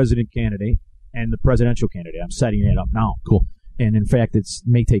vice president candidate and the presidential candidate. I'm setting it up now. Cool. And in fact, it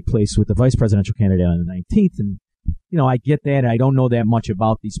may take place with the vice presidential candidate on the 19th. And, I get that. I don't know that much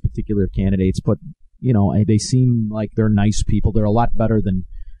about these particular candidates, but, they seem like they're nice people. They're a lot better than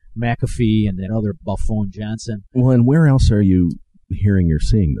McAfee and that other buffoon Johnson. Well, and where else are you hearing or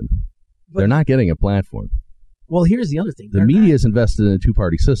seeing them? They're not getting a platform. Well, here's the other thing. The media is invested in a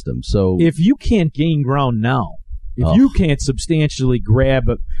 2-party system. So if you can't gain ground now, if you can't substantially grab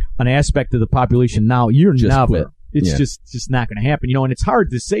an aspect of the population now, you're just never. Quit. It's just not going to happen. And it's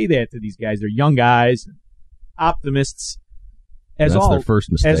hard to say that to these guys. They're young guys, optimists. That's their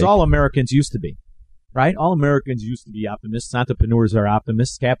first mistake. As all Americans used to be, right? All Americans used to be optimists. Entrepreneurs are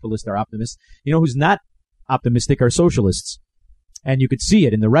optimists. Capitalists are optimists. Who's not optimistic are socialists. And you could see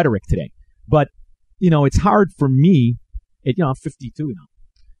it in the rhetoric today. But, it's hard for me. I'm 52 now.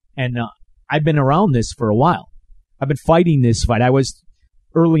 And I've been around this for a while. I've been fighting this fight. I was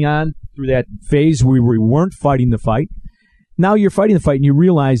early on through that phase where we weren't fighting the fight. Now you're fighting the fight and you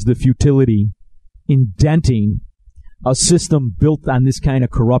realize the futility in denting a system built on this kind of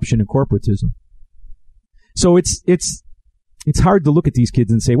corruption and corporatism. So it's hard to look at these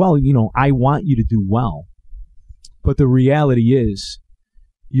kids and say, well, I want you to do well. But the reality is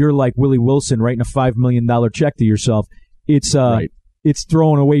you're like Willie Wilson writing a $5 million check to yourself. It's It's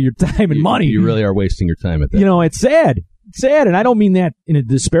throwing away your time and money. You really are wasting your time at that. It's sad. Sad, and I don't mean that in a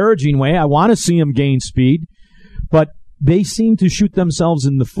disparaging way. I want to see them gain speed, but they seem to shoot themselves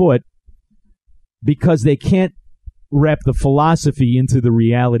in the foot because they can't wrap the philosophy into the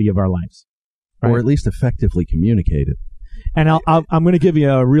reality of our lives. Right? Or at least effectively communicate it. And I'm going to give you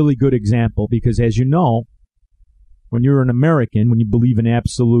a really good example because, as you know, when you're an American, when you believe in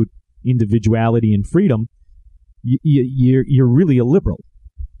absolute individuality and freedom, you're really a liberal.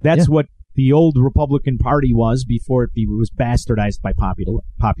 That's what the old Republican Party was before it was bastardized by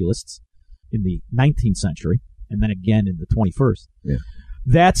populists in the 19th century and then again in the 21st. Yeah.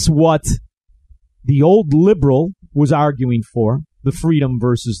 That's what the old liberal was arguing for, the freedom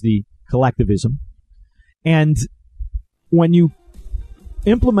versus the collectivism. And when you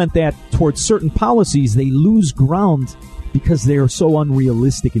implement that towards certain policies, they lose ground because they are so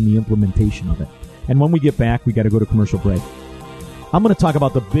unrealistic in the implementation of it. And when we get back, we got to go to commercial break. I'm going to talk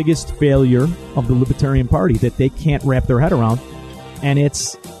about the biggest failure of the Libertarian Party that they can't wrap their head around, and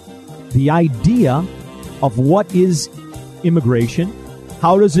it's the idea of what is immigration,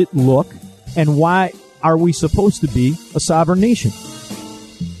 how does it look, and why are we supposed to be a sovereign nation?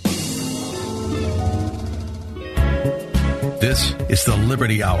 This is the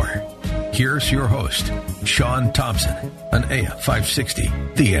Liberty Hour. Here's your host, Sean Thompson, on AM 560,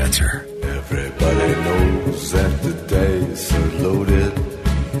 The Answer. Everybody knows that the dice are loaded.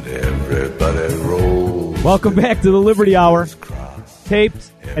 Everybody rolls. Welcome back to the Liberty Hour.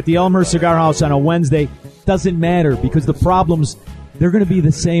 Taped at the Elmhurst Cigar House on a Wednesday. Doesn't matter because the problems, they're going to be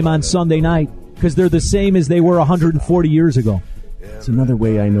the same on Sunday night because they're the same as they were 140 years ago. It's another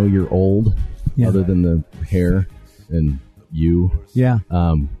way I know you're old, other than the hair and you. Yeah.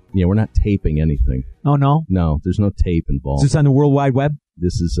 We're not taping anything. Oh, no? No, there's no tape involved. Is this on the World Wide Web?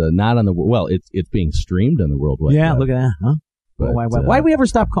 This is not on the... Well, it's being streamed on the World Wide Web. Yeah, look at that, huh? But, World Wide Web. Why did we ever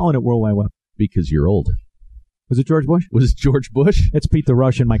stop calling it World Wide Web? Because you're old. Was it George Bush? Was it George Bush? It's Pete the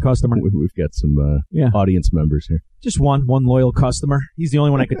Russian, my customer. We've got some audience members here. Just one loyal customer. He's the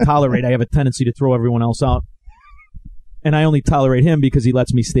only one I could tolerate. I have a tendency to throw everyone else out. And I only tolerate him because he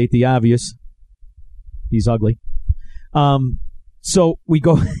lets me state the obvious. He's ugly. So we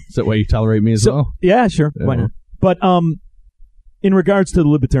go... Is that why you tolerate me as well? Yeah, sure. Yeah. Why not? But in regards to the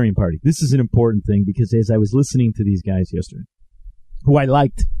Libertarian Party, this is an important thing because as I was listening to these guys yesterday, who I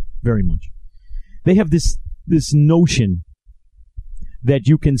liked very much, they have this notion that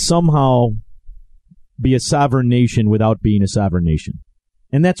you can somehow be a sovereign nation without being a sovereign nation.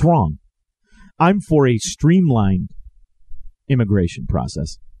 And that's wrong. I'm for a streamlined immigration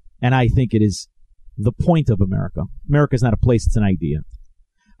process, and I think it is the point of America. America's not a place, it's an idea.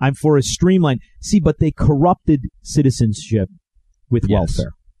 I'm for a streamlined... See, but they corrupted citizenship with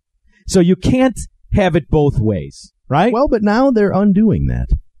welfare. So you can't have it both ways, right? Well, but now they're undoing that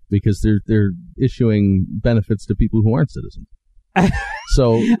because they're issuing benefits to people who aren't citizens.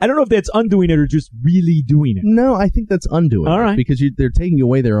 So I don't know if that's undoing it or just really doing it. No, I think that's undoing All right. it because they're taking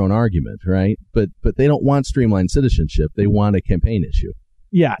away their own argument, right? But they don't want streamlined citizenship. They want a campaign issue.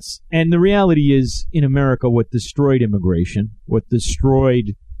 Yes, and the reality is, in America, what destroyed immigration, what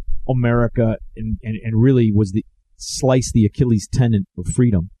destroyed America, and really was sliced the Achilles tendon of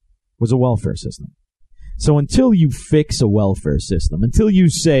freedom, was a welfare system. So until you fix a welfare system, until you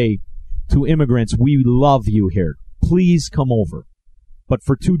say to immigrants, we love you here, please come over, but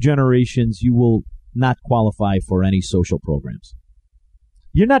for 2 generations, you will not qualify for any social programs.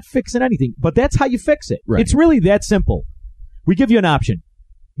 You're not fixing anything, but that's how you fix it. Right. It's really that simple. We give you an option.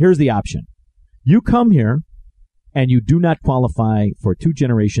 Here's the option. You come here, and you do not qualify for 2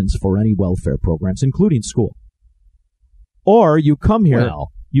 generations for any welfare programs, including school. Or you come here,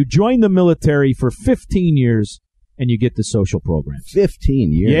 you join the military for 15 years, and you get the social programs.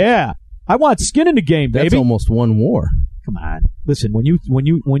 15 years? Yeah. I want skin in the game, baby. That's almost one war. Come on. Listen, when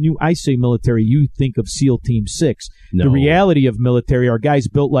you I say military, you think of SEAL Team 6. No. The reality of military are guys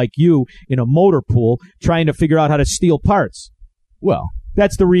built like you in a motor pool trying to figure out how to steal parts. Well,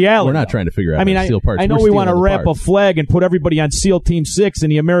 that's the reality. We're not trying to figure out how to steal parts. I know we want to wrap a flag and put everybody on SEAL Team 6 in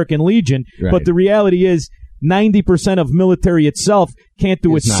the American Legion, right. But the reality is 90% of military itself can't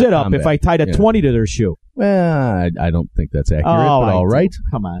do a sit-up if I tied a 20 to their shoe. Well, I don't think that's accurate, but all right.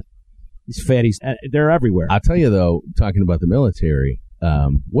 Come on. These fatties, they're everywhere. I'll tell you, though, talking about the military,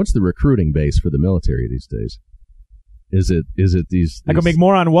 what's the recruiting base for the military these days? Is it these? I could make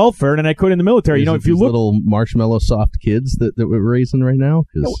more on welfare than I could in the military. If you look, little marshmallow soft kids that we're raising right now.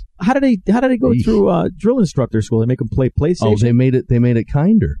 How did they go through drill instructor school? They make them play PlayStation. Oh, they made it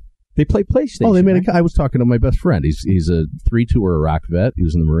kinder. They play PlayStation. Oh, they made it. I was talking to my best friend. He's a 3-tour Iraq vet. He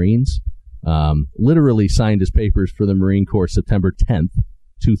was in the Marines. Literally signed his papers for the Marine Corps September 10th,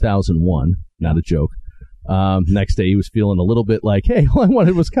 2001. Not a joke. Next day he was feeling a little bit like, hey, all I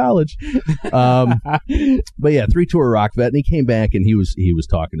wanted was college. But yeah, 3-tour Iraq vet, and he came back and he was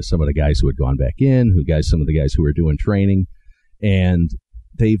talking to some of the guys who had gone back in, some of the guys who were doing training, and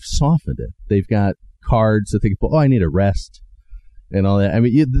they've softened it. They've got cards that they can put, I need a rest and all that. I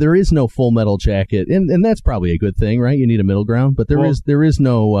mean, there is no full metal jacket, and that's probably a good thing, right? You need a middle ground, but there is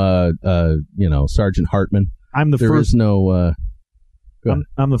no Sergeant Hartman. I'm the first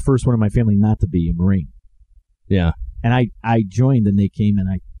one in my family not to be a Marine. Yeah. And I joined, and they came and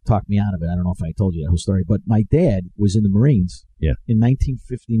I talked me out of it. I don't know if I told you that whole story, but my dad was in the Marines. Yeah. In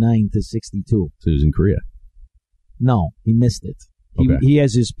 1959 to 62. So he was in Korea. No, he missed it. He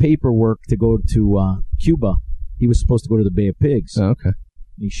has his paperwork to go to Cuba. He was supposed to go to the Bay of Pigs. Oh, okay.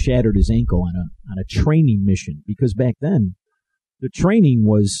 He shattered his ankle on a training mission because back then the training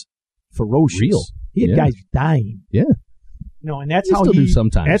was ferocious. Real. He had guys dying. Yeah. And that's you how still he do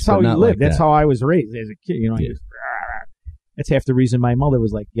sometimes. That's how he lived. Like that's how I was raised as a kid. That's half the reason my mother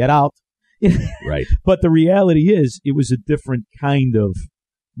was like, "Get out." Right. But the reality is, it was a different kind of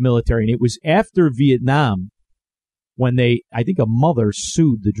military, and it was after Vietnam when I think a mother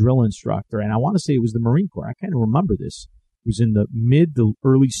sued the drill instructor, and I want to say it was the Marine Corps. I kind of remember this. It was in the mid to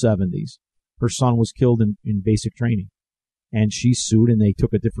early 70s. Her son was killed in basic training, and she sued, and they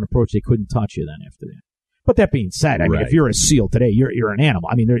took a different approach. They couldn't touch you then after that. But that being said, I mean, if you're a SEAL today, you're an animal.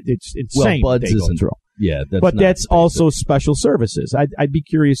 I mean, it's insane. Well, Buds isn't. Yeah, that's also special services. I'd be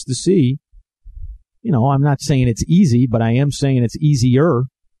curious to see. I'm not saying it's easy, but I am saying it's easier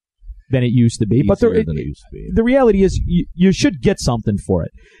than it used to be. The reality is, you should get something for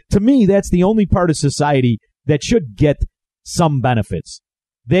it. To me, that's the only part of society that should get some benefits.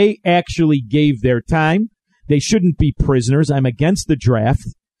 They actually gave their time. They shouldn't be prisoners. I'm against the draft.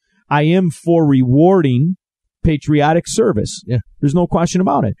 I am for rewarding patriotic service. Yeah. There's no question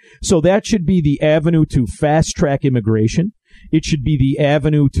about it. So that should be the avenue to fast-track immigration. It should be the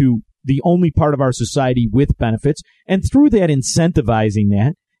avenue to the only part of our society with benefits. And through that, incentivizing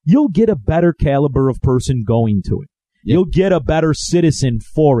that, you'll get a better caliber of person going to it. Yep. You'll get a better citizen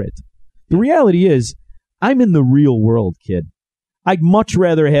for it. The reality is, I'm in the real world, kid. I'd much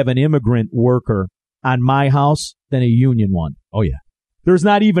rather have an immigrant worker on my house than a union one. Oh, yeah. There's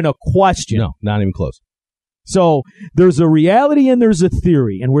not even a question. No, not even close. So there's a reality and there's a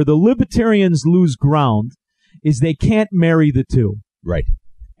theory. And where the libertarians lose ground is they can't marry the two. Right.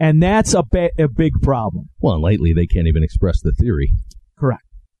 And that's a big problem. Well, and lately they can't even express the theory. Correct.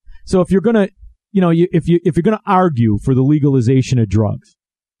 So if you're going to, if you're going to argue for the legalization of drugs,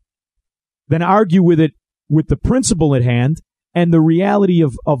 then argue with it with the principle at hand and the reality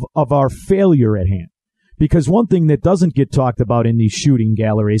of our failure at hand. Because one thing that doesn't get talked about in these shooting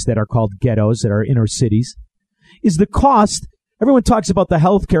galleries that are called ghettos, that are inner cities, is the cost. Everyone talks about the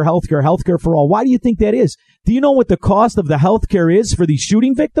healthcare for all. Why do you think that is? Do you know what the cost of the healthcare is for these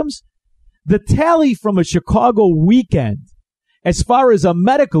shooting victims? The tally from a Chicago weekend, as far as a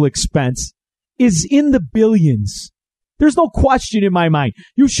medical expense, is in the billions. There's no question in my mind.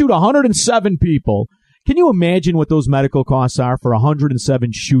 You shoot 107 people. Can you imagine what those medical costs are for 107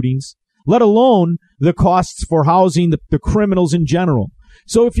 shootings? Let alone the costs for housing the criminals in general.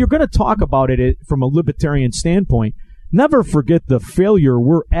 So if you're going to talk about it from a libertarian standpoint, never forget the failure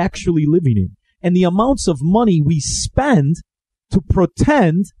we're actually living in and the amounts of money we spend to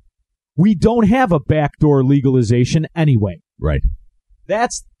pretend we don't have a backdoor legalization anyway. Right.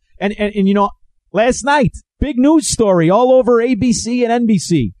 That's and last night, big news story all over ABC and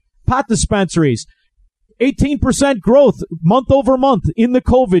NBC. Pot dispensaries. 18% growth month over month in the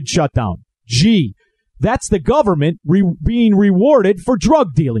COVID shutdown. Gee, that's the government being rewarded for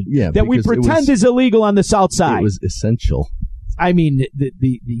drug dealing that we pretend is illegal on the South Side. It was essential. I mean,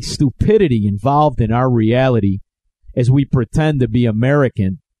 the stupidity involved in our reality as we pretend to be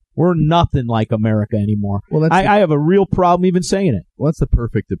American. We're nothing like America anymore. Well, I have a real problem even saying it. Well, that's the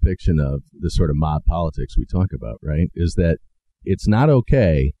perfect depiction of the sort of mob politics we talk about, right? Is that it's not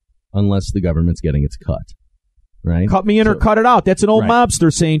okay unless the government's getting its cut, right? Cut me in or cut it out. That's an old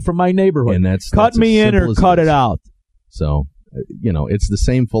mobster saying from my neighborhood. And that's cut me in or cut it out. So, it's the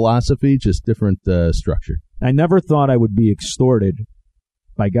same philosophy, just different structure. I never thought I would be extorted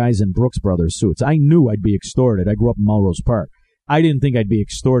by guys in Brooks Brothers suits. I knew I'd be extorted. I grew up in Melrose Park. I didn't think I'd be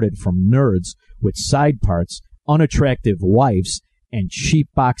extorted from nerds with side parts, unattractive wives, and cheap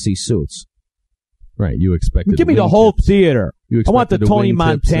boxy suits. Right, you expected. Give me the whole theater. I want the Tony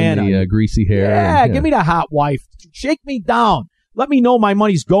Montana, and the greasy hair. Yeah, give me the hot wife. Shake me down. Let me know my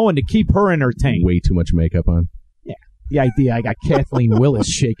money's going to keep her entertained. Way too much makeup on. Yeah, the idea I got Kathleen Willis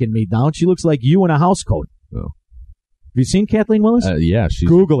shaking me down. She looks like you in a house coat. Oh, have you seen Kathleen Willis? Yeah, she's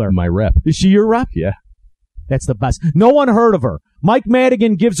Google her. My rep. Is she your rep? Yeah. That's the best. No one heard of her. Mike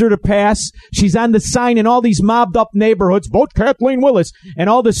Madigan gives her the pass. She's on the sign in all these mobbed up neighborhoods. Vote Kathleen Willis. And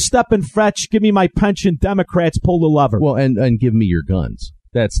all this step and fetch. Give me my pension. Democrats pull the lever. Well, and give me your guns.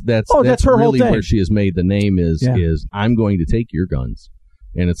 That's her really whole thing. Where she has made the name is I'm going to take your guns.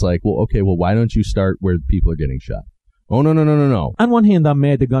 And it's like, well, okay, why don't you start where people are getting shot? Oh, no. On one hand, I'm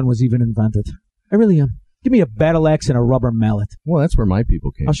mad the gun was even invented. I really am. Give me a battle axe and a rubber mallet. Well, that's where my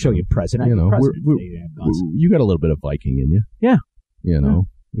people came I'll show from. you, President. You got a little bit of Viking in you. Yeah.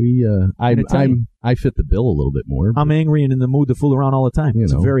 I fit the bill a little bit more. I'm angry and in the mood to fool around all the time.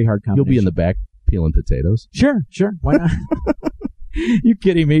 It's a very hard combination. You'll be in the back peeling potatoes. Sure. Why not? You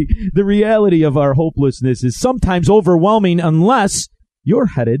kidding me? The reality of our hopelessness is sometimes overwhelming unless you're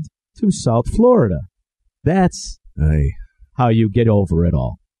headed to South Florida. That's how you get over it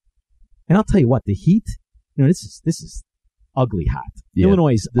all. And I'll tell you what, the heat, this is ugly hot. Yeah,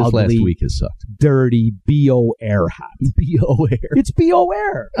 Illinois is this ugly. Last week has sucked. Dirty, BO air hot. BO air. It's BO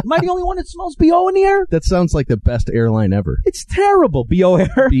air. Am I the only one that smells BO in the air? That sounds like the best airline ever. It's terrible, BO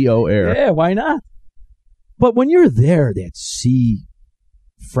air. BO air. Yeah, why not? But when you're there, that sea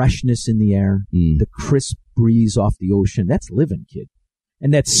freshness in the air, the crisp breeze off the ocean, that's living, kid.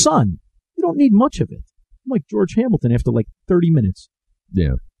 And that sun, you don't need much of it. I'm like George Hamilton after like 30 minutes.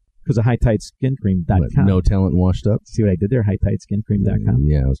 Yeah. Because of HighTideSkinCream.com. No talent washed up? See what I did there? HighTideSkinCream.com.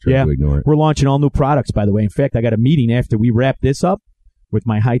 Yeah, I was trying to ignore it. We're launching all new products, by the way. In fact, I got a meeting after we wrap this up with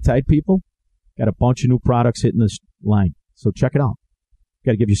my High Tide people. Got a bunch of new products hitting this line. So check it out.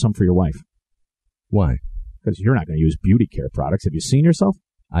 Got to give you some for your wife. Why? Because you're not going to use beauty care products. Have you seen yourself?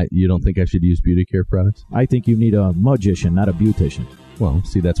 You don't think I should use beauty care products? I think you need a magician, not a beautician. Well,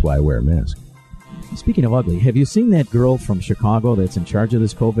 see, that's why I wear a mask. Speaking of ugly, have you seen that girl from Chicago that's in charge of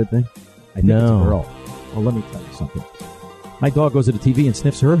this COVID thing? I think it's a girl. Well, let me tell you something. My dog goes to the TV and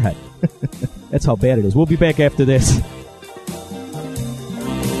sniffs her head. That's how bad it is. We'll be back after this.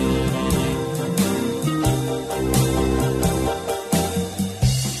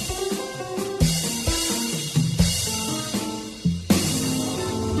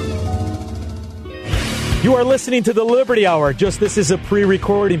 You are listening to the Liberty Hour. This is a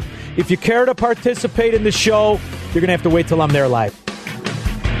pre-recording. If you care to participate in the show, you're going to have to wait till I'm there live.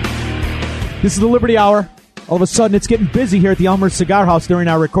 This is the Liberty Hour. All of a sudden, it's getting busy here at the Elmer Cigar House during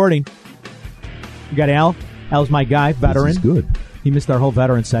our recording. You got Al. Al's my guy, veteran. This is good. He missed our whole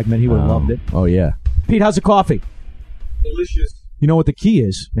veteran segment. He would have loved it. Oh, yeah. Pete, how's the coffee? Delicious. You know what the key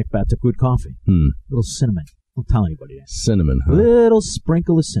is, Macbeth, to good coffee? A little cinnamon. Don't tell anybody that. Cinnamon, huh? A little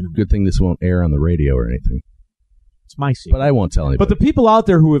sprinkle of cinnamon. Good thing this won't air on the radio or anything. It's my secret. But I won't tell anybody. But the people out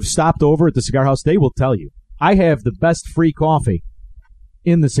there who have stopped over at the Cigar House, they will tell you. I have the best free coffee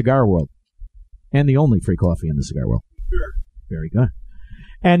in the cigar world. And the only free coffee in the cigar world. Sure. Very good.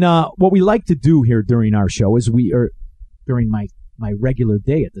 And what we like to do here during our show is during my regular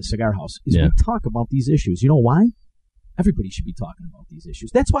day at the Cigar House, is we talk about these issues. You know why? Everybody should be talking about these issues.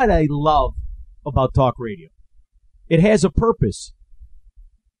 That's what I love about talk radio. It has a purpose.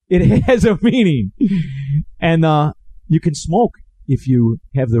 It has a meaning. And you can smoke if you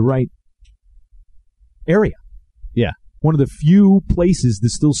have the right area. Yeah. One of the few places that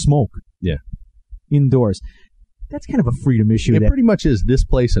still smoke. Yeah. Indoors. That's kind of a freedom issue. It pretty much is this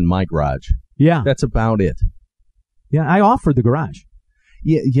place and my garage. Yeah. That's about it. Yeah, I offered the garage.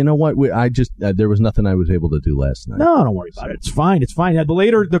 Yeah, you know what? There was nothing I was able to do last night. No, don't worry about it. It's fine. It's fine.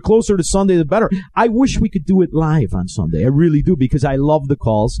 The closer to Sunday, the better. I wish we could do it live on Sunday. I really do, because I love the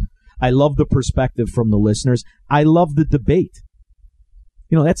calls. I love the perspective from the listeners. I love the debate.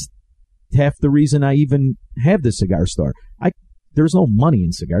 That's half the reason I even have the cigar store. There's no money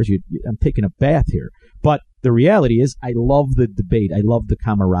in cigars. I'm taking a bath here. But the reality is I love the debate. I love the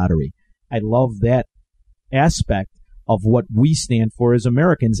camaraderie. I love that aspect of what we stand for as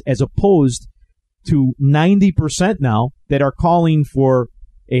Americans, as opposed to 90% now that are calling for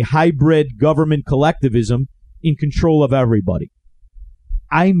a hybrid government collectivism in control of everybody.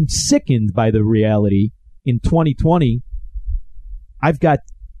 I'm sickened by the reality in 2020. I've got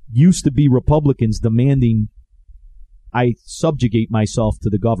used to be Republicans demanding I subjugate myself to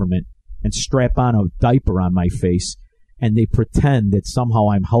the government and strap on a diaper on my face, and they pretend that somehow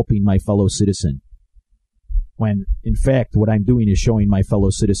I'm helping my fellow citizen. When, in fact, what I'm doing is showing my fellow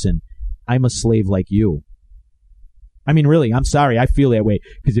citizen, I'm a slave like you. I mean, really, I'm sorry, I feel that way.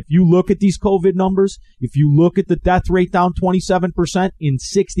 Because if you look at these COVID numbers, if you look at the death rate down 27% in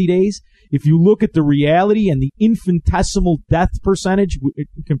 60 days, if you look at the reality and the infinitesimal death percentage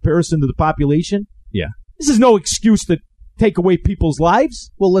in comparison to the population, this is no excuse to take away people's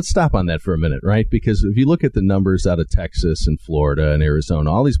lives. Well, let's stop on that for a minute, right? Because if you look at the numbers out of Texas and Florida and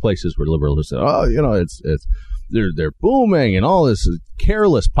Arizona, all these places where liberals say, they're booming and all this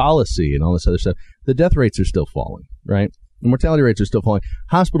careless policy and all this other stuff, the death rates are still falling, right? The mortality rates are still falling.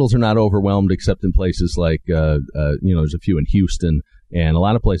 Hospitals are not overwhelmed except in places like, there's a few in Houston and a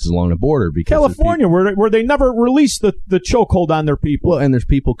lot of places along the border. Because California, where they never released the chokehold on their people. Well, and there's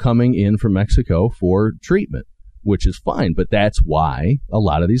people coming in from Mexico for treatment, which is fine. But that's why a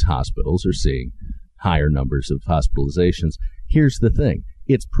lot of these hospitals are seeing higher numbers of hospitalizations. Here's the thing.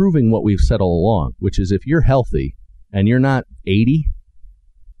 It's proving what we've said all along, which is if you're healthy and you're not 80,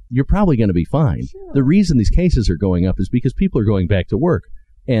 you're probably going to be fine. Sure. The reason these cases are going up is because people are going back to work.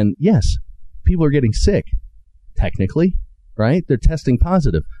 And yes, people are getting sick, technically, right? They're testing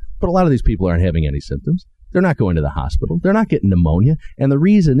positive. But a lot of these people aren't having any symptoms. They're not going to the hospital. They're not getting pneumonia. And the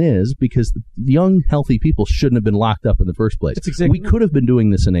reason is because the young, healthy people shouldn't have been locked up in the first place. We could have been doing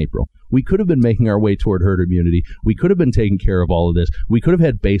this in April. We could have been making our way toward herd immunity. We could have been taking care of all of this. We could have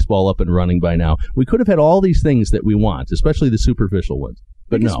had baseball up and running by now. We could have had all these things that we want, especially the superficial ones.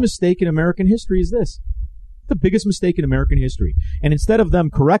 But the biggest mistake in American history is this. The biggest mistake in American history. And instead of them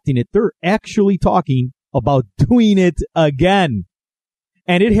correcting it, they're actually talking about doing it again.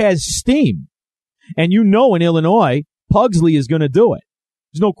 And it has steam. And in Illinois, Pugsley is going to do it.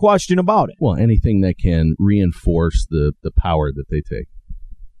 There's no question about it. Well, anything that can reinforce the power that they take.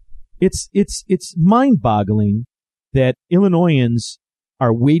 It's mind-boggling that Illinoisans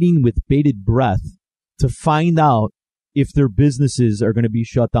are waiting with bated breath to find out if their businesses are going to be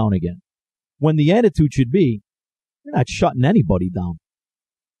shut down again. When the attitude should be, you're not shutting anybody down.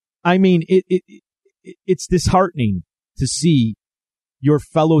 I mean, it's disheartening to see your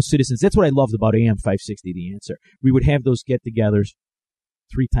fellow citizens. That's what I loved about AM 560, The Answer. We would have those get-togethers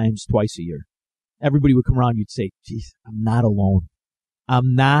 3 times, twice a year. Everybody would come around. You'd say, geez, I'm not alone.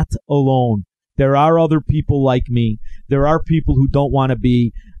 I'm not alone. There are other people like me. There are people who don't want to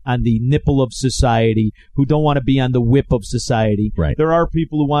be on the nipple of society, who don't want to be on the whip of society. Right. There are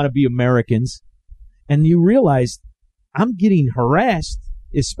people who want to be Americans. And you realize I'm getting harassed,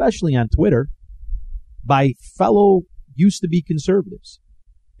 especially on Twitter, by fellow used-to-be conservatives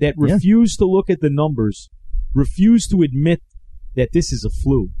that refuse to look at the numbers, refuse to admit that this is a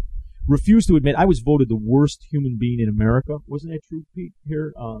flu, refuse to admit I was voted the worst human being in America. Wasn't that true, Pete,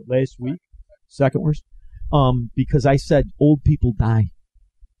 here last week? Second worst? Because I said old people die.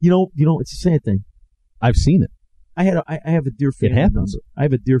 You know, it's a sad thing. I've seen it. I have a dear family member. I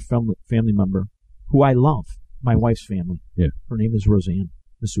have a dear family member who I love, my wife's family. Yeah. Her name is Roseanne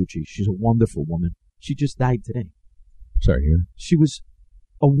Masucci. She's a wonderful woman. She just died today. Sorry to hear. She was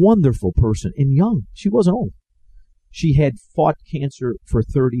a wonderful person and young. She wasn't old. She had fought cancer for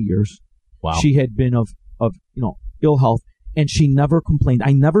 30 years. Wow. She had been of ill health, and she never complained.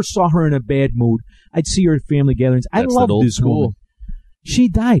 I never saw her in a bad mood. I'd see her at family gatherings. I loved this woman. She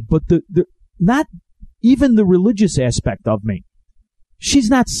died, but the not even the religious aspect of me. She's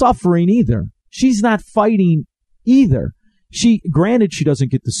not suffering either. She's not fighting either. Granted, she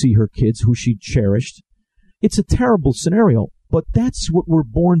doesn't get to see her kids who she cherished. It's a terrible scenario, but that's what we're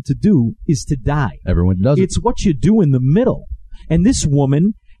born to do, is to die. Everyone does it. It's what you do in the middle. And this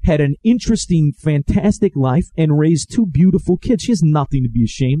woman had an interesting, fantastic life and raised 2 beautiful kids. She has nothing to be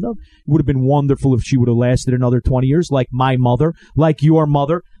ashamed of. It would have been wonderful if she would have lasted another 20 years, like my mother, like your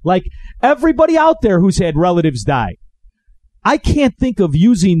mother, like everybody out there who's had relatives die. I can't think of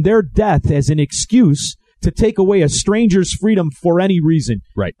using their death as an excuse to take away a stranger's freedom for any reason.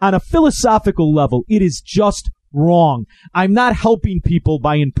 Right. On a philosophical level, it is just wrong. I'm not helping people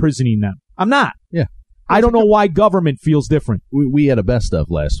by imprisoning them. I'm not. Yeah. I don't know why government feels different. We had a best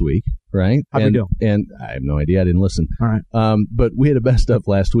of last week, right? How'd we do? And I have no idea. I didn't listen. All right. But we had a best of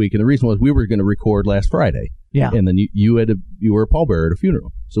last week, and the reason was we were going to record last Friday. Yeah. And then you were a pallbearer at a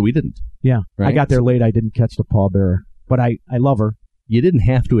funeral, so we didn't. Yeah. Right? I got there late. I didn't catch the pallbearer, but I love her. You didn't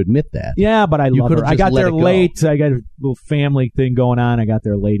have to admit that. Yeah, but I love her. I got there late. I got a little family thing going on. I got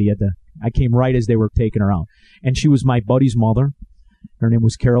there late. I came right as they were taking her out. And she was my buddy's mother. Her name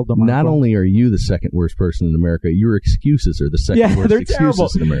was Carol DeMarco. Not only are you the second worst person in America, your excuses are the second worst excuses terrible.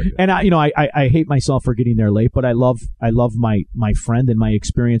 In America. And I hate myself for getting there late, but I love my friend and my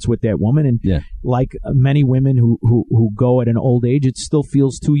experience with that woman. And like many women who go at an old age, it still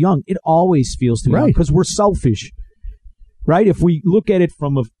feels too young. It always feels too young because we're selfish. Right? If we look at it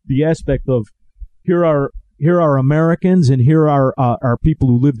from the aspect of here are Americans and here are people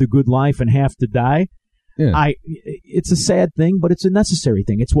who lived a good life and have to die. Yeah. It's a sad thing, but it's a necessary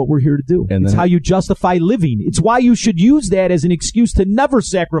thing. It's what we're here to do. And it's how you justify living. It's why you should use that as an excuse to never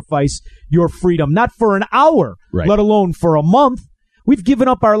sacrifice your freedom, not for an hour, let alone for a month. We've given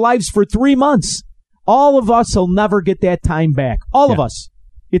up our lives for 3 months. All of us will never get that time back. All of us.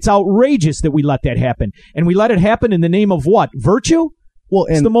 It's outrageous that we let that happen. And we let it happen in the name of what? Virtue? Well,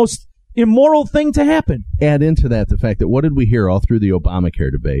 it's the most immoral thing to happen. Add into that the fact that what did we hear all through the Obamacare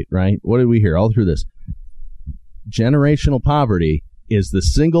debate, right? What did we hear all through this? Generational poverty is the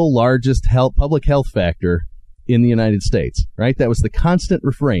single largest public health factor in the United States, right? That was the constant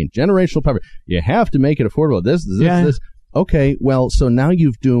refrain. Generational poverty. You have to make it affordable. This. Okay, well, so now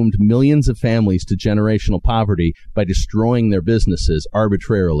you've doomed millions of families to generational poverty by destroying their businesses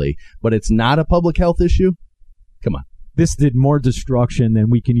arbitrarily, but it's not a public health issue? Come on. This did more destruction than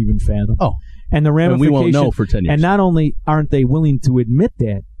we can even fathom. Oh. And the ramifications. And we won't know for 10 years. And not only aren't they willing to admit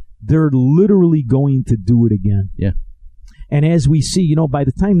that, they're literally going to do it again. Yeah. And as we see, by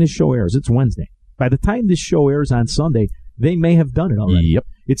the time this show airs, it's Wednesday. By the time this show airs on Sunday, they may have done it already. Yep.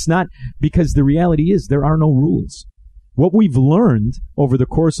 It's not, because the reality is there are no rules. What we've learned over the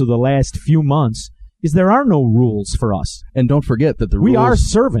course of the last few months is there are no rules for us. And don't forget that we are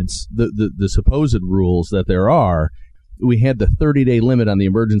servants. The supposed rules that there are, we had the 30-day limit on the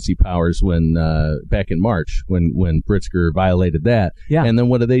emergency powers when back in March when Pritzker violated that. Yeah. And then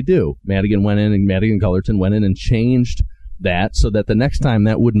what did they do? Madigan Cullerton went in and changed that so that the next time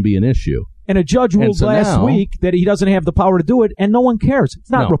that wouldn't be an issue. And a judge ruled last week that he doesn't have the power to do it, and no one cares.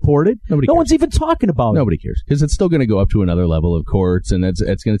 It's not reported. No one's even talking about it. Nobody cares, because it's still going to go up to another level of courts, and it's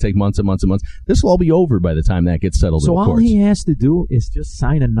going to take months and months and months. This will all be over by the time that gets settled in the courts. So all he has to do is just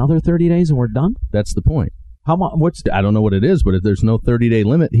sign another 30 days, and we're done? That's the point. How much? I don't know what it is, but if there's no 30-day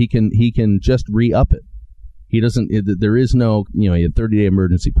limit, he can just re-up it. He doesn't. There is no. He had 30-day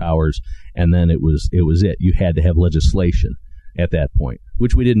emergency powers, and then it was it. You had to have legislation at that point,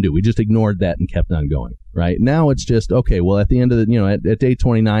 which we didn't do. We just ignored that and kept on going. Right now, it's just okay. Well, at the end of the, at day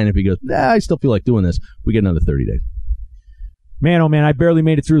 29, if he goes, I still feel like doing this, we get another 30 days. Man, oh man, I barely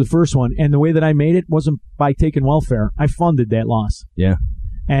made it through the first one, and the way that I made it wasn't by taking welfare. I funded that loss. Yeah,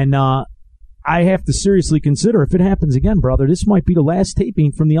 and I have to seriously consider, if it happens again, brother, this might be the last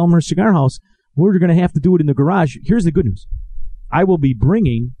taping from the Elmhurst Cigar House. We're going to have to do it in the garage. Here's the good news: I will be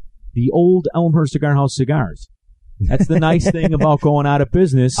bringing the old Elmhurst Cigar House cigars. That's the nice thing about going out of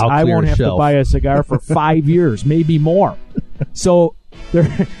business. I won't have to buy a cigar for 5 years, maybe more. So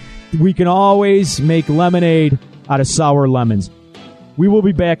we can always make lemonade out of sour lemons. We will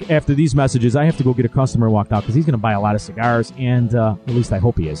be back after these messages. I have to go get a customer walked out because he's going to buy a lot of cigars, and at least I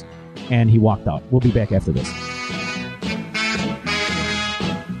hope he is. And he walked out. We'll be back after this.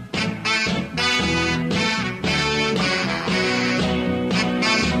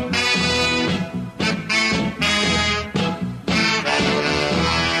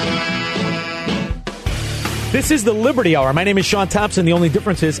 This is the Liberty Hour. My name is Sean Thompson. The only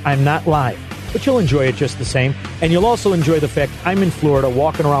difference is I'm not live. But you'll enjoy it just the same. And you'll also enjoy the fact I'm in Florida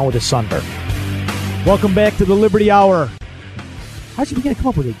walking around with a sunburn. Welcome back to the Liberty Hour. How'd you begin to come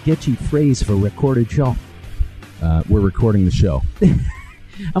up with a sketchy phrase for a recorded show? We're recording the show.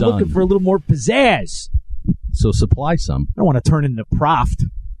 I'm looking for a little more pizzazz. So supply some. I don't want to turn into Proft.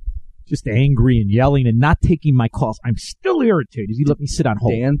 Just angry and yelling and not taking my calls. I'm still irritated. He let me sit on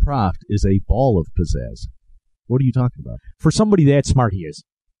hold. Dan Proft is a ball of pizzazz. What are you talking about? For somebody that smart, he is.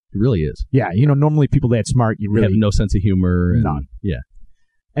 He really is. Yeah, normally people that smart, you really have no sense of humor. And, none. Yeah.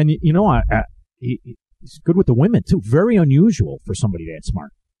 And, he's good with the women, too. Very unusual for somebody that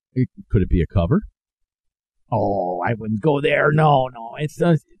smart. Could it be a cover? Oh, I wouldn't go there. No. It's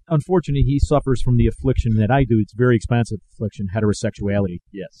unfortunately, he suffers from the affliction that I do. It's very expensive affliction, heterosexuality.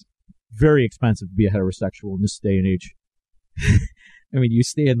 Yes. Very expensive to be a heterosexual in this day and age. I mean, you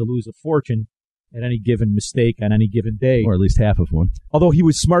stand to lose a fortune at any given mistake on any given day. Or at least half of one. Although he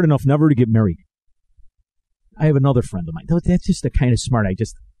was smart enough never to get married. I have another friend of mine. That's just the kind of smart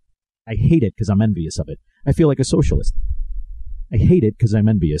I hate it because I'm envious of it. I feel like a socialist. I hate it because I'm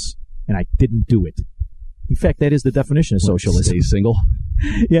envious, and I didn't do it. In fact, that is the definition of socialism. Stay single?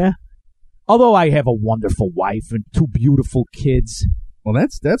 Yeah. Although I have a wonderful wife and 2 beautiful kids. Well,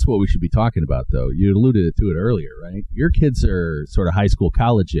 that's what we should be talking about, though. You alluded to it earlier, right? Your kids are sort of high school,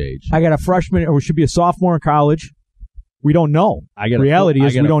 college age. I got a freshman, or should be a sophomore in college. We don't know. Reality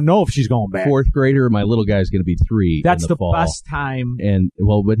is we don't know if she's going back. 4th grader, my little guy's going to be 3. That's in the fall. Best time. And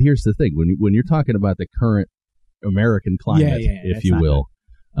but here's the thing: when you're talking about the current American climate, if you will,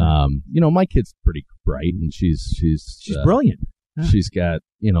 my kid's pretty bright, and she's brilliant. She's got,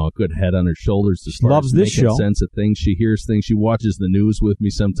 a good head on her shoulders. She loves this show. Sense of things. She hears things. She watches the news with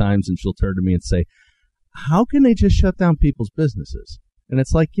me sometimes, and she'll turn to me and say, "How can they just shut down people's businesses?" And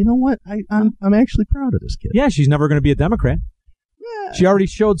it's like, you know what? I'm actually proud of this kid. Yeah, she's never going to be a Democrat. Yeah. She already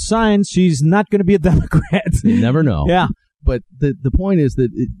showed signs she's not going to be a Democrat. You never know. Yeah. But the point is that,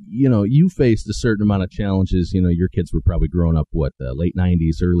 you faced a certain amount of challenges. Your kids were probably growing up, late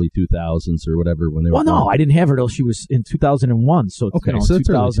 90s, early 2000s or whatever when they were born. No, I didn't have her till she was in 2001. So, okay, so it's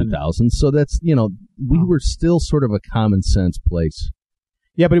early 2000s. So that's, we were still sort of a common sense place.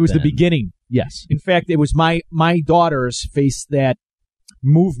 Yeah, but it was the beginning. Yes. In fact, it was my daughters faced that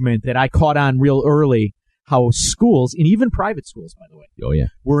movement that I caught on real early, how schools, and even private schools, by the way,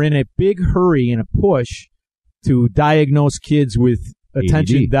 were in a big hurry and a push to diagnose kids with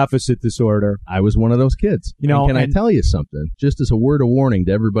attention deficit disorder. I was one of those kids. Can I tell you something? Just as a word of warning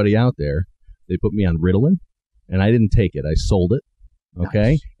to everybody out there, they put me on Ritalin, and I didn't take it. I sold it,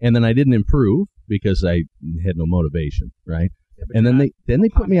 okay? Nice. And then I didn't improve because I had no motivation, right? Yeah, and then they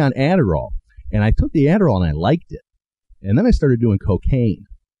put me on Adderall, and I took the Adderall, and I liked it. And then I started doing cocaine.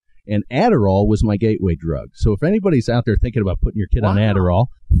 And Adderall was my gateway drug. So if anybody's out there thinking about putting your kid on Adderall,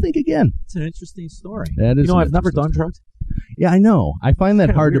 think again. It's an interesting story. That is I've never done drugs. Yeah, I know. I find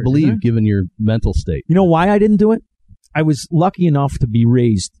that hard to believe given your mental state. You know why I didn't do it? I was lucky enough to be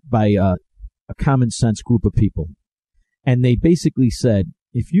raised by a common sense group of people. And they basically said,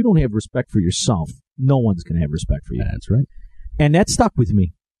 if you don't have respect for yourself, no one's going to have respect for you. That's right. And that stuck with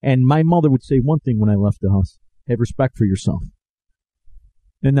me. And my mother would say one thing when I left the house: have respect for yourself.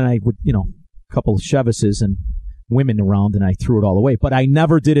 And then I would, a couple of Chevises and women around, and I threw it all away. But I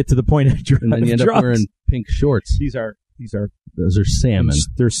never did it to the point of drugs. And then you end up wearing pink shorts. Those are salmon.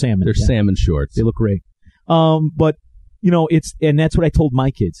 They're salmon. They're salmon shorts. They look great. But and that's what I told my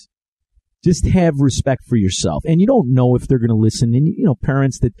kids. Just have respect for yourself. And you don't know if they're going to listen. And,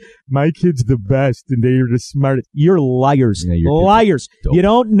 parents that, my kid's the best and they're the smartest. You're liars. Yeah, liars. You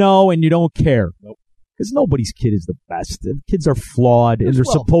don't know and you don't care. Nope. Because nobody's kid is the best. Kids are flawed and they're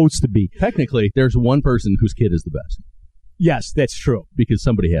supposed to be. Technically, there's one person whose kid is the best. Yes, that's true. Because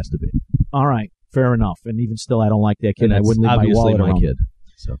somebody has to be. All right. Fair enough. And even still, I don't like that kid. And I wouldn't leave my wallet around. Kid.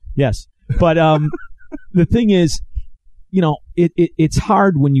 So. Yes. But the thing is, it's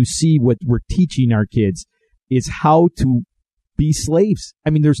hard when you see what we're teaching our kids is how to be slaves. I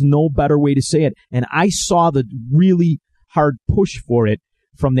mean, there's no better way to say it. And I saw the really hard push for it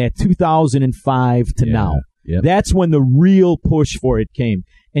from that 2005 to now. Yep. That's when the real push for it came.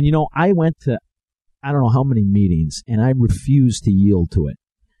 And, I went to, I don't know how many meetings, and I refused to yield to it.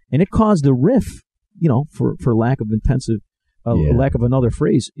 And it caused a rift, for lack of lack of another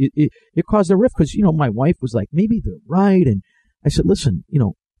phrase. It caused a rift because, my wife was like, maybe they're right. And I said, listen, you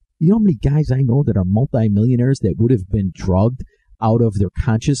know how many guys I know that are multimillionaires that would have been drugged out of their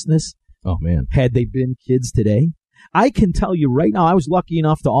consciousness? Oh, man. Had they been kids today? I can tell you right now, I was lucky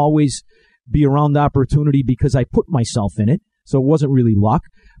enough to always be around the opportunity because I put myself in it. So it wasn't really luck.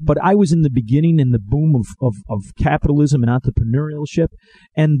 But I was in the beginning in the boom of capitalism and entrepreneurship.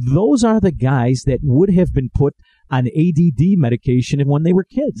 And those are the guys that would have been put on ADD medication when they were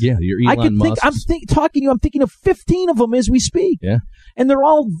kids. Yeah, you're Elon Musk. I'm thinking of 15 of them as we speak. Yeah. And they're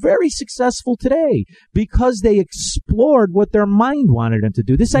all very successful today because they explored what their mind wanted them to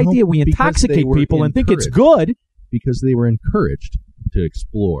do. This idea we intoxicate people and think it's good. Because they were encouraged to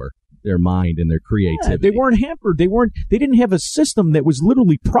explore their mind and their creativity. Yeah, they weren't hampered. They didn't have a system that was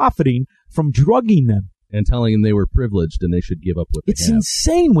literally profiting from drugging them. And telling them they were privileged and they should give up what they have. It's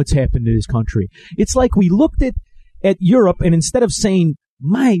insane what's happened to this country. It's like we looked at Europe, and instead of saying,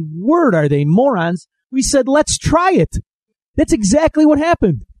 my word, are they morons, we said, let's try it. That's exactly what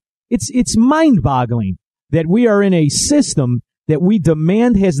happened. It's mind-boggling that we are in a system that we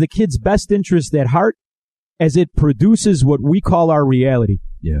demand has the kids' best interest at heart as it produces what we call our reality.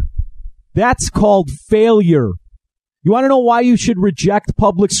 Yeah. That's called failure. You want to know why you should reject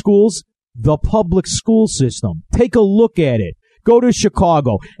public schools? The public school system. Take a look at it. Go to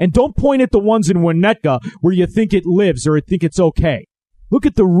Chicago. And don't point at the ones in Winnetka where you think it lives or think it's okay. Look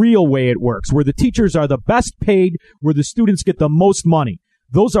at the real way it works, where the teachers are the best paid, where the students get the most money.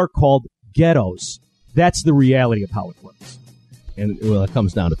 Those are called ghettos. That's the reality of how it works. And, well, it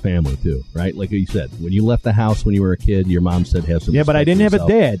comes down to family, too, right? Like you said, when you left the house when you were a kid, your mom said have some. Yeah, but I didn't have a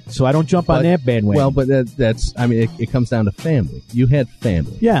dad, so I don't jump on that bandwagon. Well, but it comes down to family. You had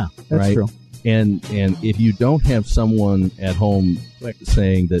family. Yeah, that's right? true. And if you don't have someone at home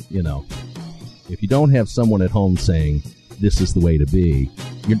saying that, if you don't have someone at home saying this is the way to be,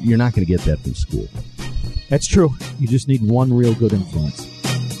 you're not going to get that from school. That's true. You just need one real good influence.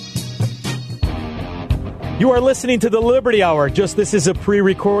 You are listening to the Liberty Hour. This is a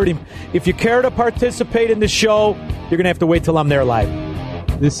pre-recording. If you care to participate in the show, you're going to have to wait till I'm there live.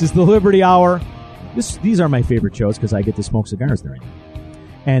 This is the Liberty Hour. These are my favorite shows because I get to smoke cigars during them.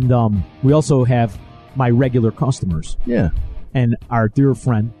 And we also have my regular customers. Yeah. And our dear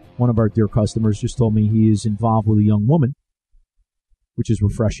friend, one of our dear customers, just told me he is involved with a young woman, which is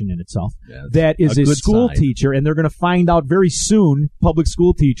refreshing in itself. Yeah, that is a school teacher, and they're going to find out very soon, public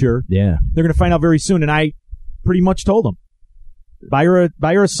school teacher. Yeah. They're going to find out very soon, and I pretty much told them, buy her a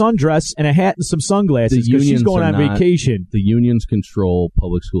sundress and a hat and some sunglasses because she's going on vacation. The unions control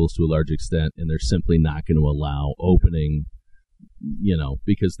public schools to a large extent, and they're simply not going to allow opening,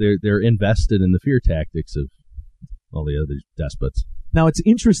 because they're invested in the fear tactics of all the other despots. Now, it's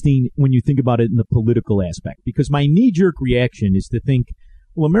interesting when you think about it in the political aspect, because my knee-jerk reaction is to think,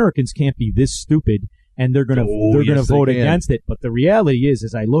 well, Americans can't be this stupid, and they're going to vote against it. But the reality is,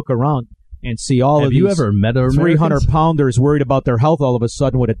 as I look around and see all of these 300-pounders worried about their health all of a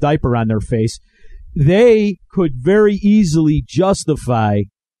sudden with a diaper on their face, they could very easily justify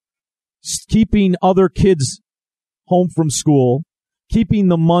keeping other kids home from school, keeping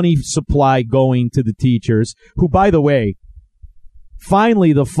the money supply going to the teachers, who, by the way,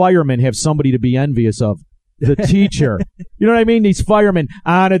 finally the firemen have somebody to be envious of. The teacher. You know what I mean? These firemen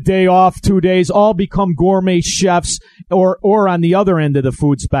on a day off, 2 days, all become gourmet chefs or on the other end of the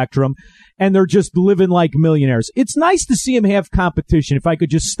food spectrum, and they're just living like millionaires. It's nice to see them have competition. If I could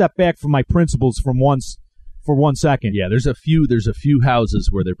just step back from my principles for 1 second. Yeah, there's a few houses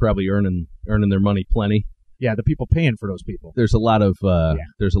where they're probably earning their money plenty. Yeah, the people paying for those people. There's a lot of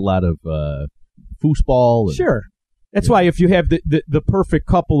foosball. And, sure. That's why if you have the perfect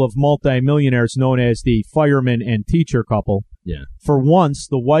couple of multimillionaires known as the fireman and teacher couple, for once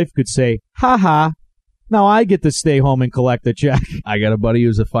the wife could say, "Ha ha, now I get to stay home and collect the check." I got a buddy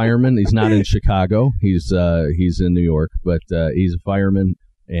who's a fireman. He's not in Chicago. He's in New York, but he's a fireman,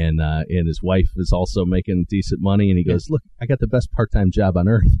 and his wife is also making decent money. And he goes, "Look, I got the best part-time job on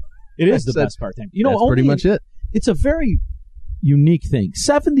earth." It is the best part-time. You know, that's pretty much it. It's a very unique thing.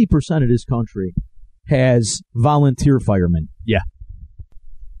 70% of this country has volunteer firemen. Yeah.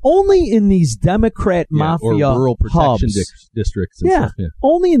 Only in these Democrat mafia or rural protection hubs. districts. And stuff. Yeah.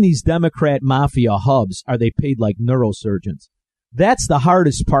 Only in these Democrat mafia hubs are they paid like neurosurgeons. That's the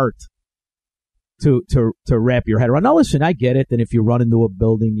hardest part to wrap your head around. Now, listen, I get it that if you run into a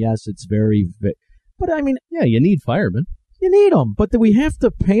building, yes, it's but I mean, yeah, you need firemen. You need them, but do we have to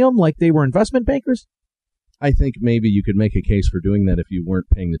pay them like they were investment bankers? I think maybe you could make a case for doing that if you weren't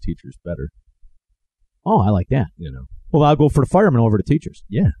paying the teachers better. Oh, I like that. You know. Well, I'll go for the firemen over the teachers.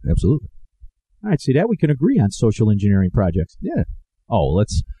 Yeah, absolutely. All right, see that? We can agree on social engineering projects. Yeah. Oh,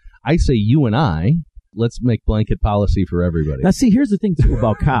 I say you and let's make blanket policy for everybody. Now, see, here's the thing, too,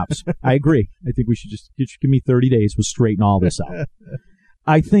 about cops. I agree. I think we should just give me 30 days. We'll straighten all this out.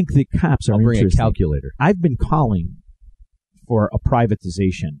 I think the cops are interesting. I'll bring a calculator. I've been calling for a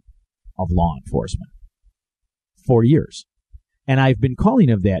privatization of law enforcement for years. And I've been calling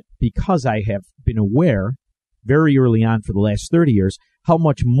of that because I have been aware very early on for the last 30 years how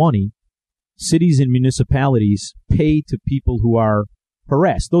much money cities and municipalities pay to people who are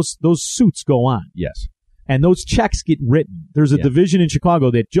harassed. Those suits go on. Yes. And those checks get written. There's a division in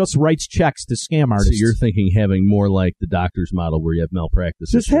Chicago that just writes checks to scam artists. So you're thinking having more like the doctor's model where you have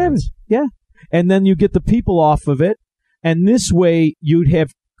malpractice. Just have it. Yeah. And then you get the people off of it. And this way you'd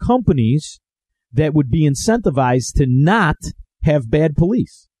have companies that would be incentivized to not have bad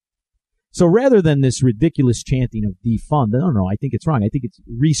police. So rather than this ridiculous chanting of defund, I think it's wrong. I think it's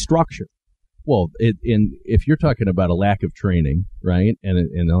restructure. Well, if you're talking about a lack of training, right, and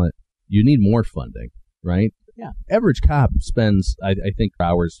you need more funding, right? Yeah. Average cop spends, I think,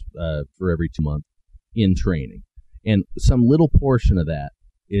 hours for every 2 months in training, and some little portion of that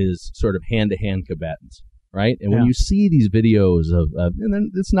is sort of hand-to-hand combatants. Right? And when you see these videos and then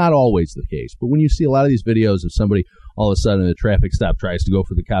it's not always the case, but when you see a lot of these videos of somebody all of a sudden at a traffic stop tries to go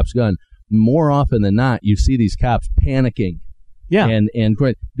for the cop's gun, more often than not, you see these cops panicking. Yeah. And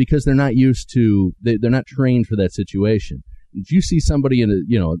because they're not used to, they're not trained for that situation. If you see somebody in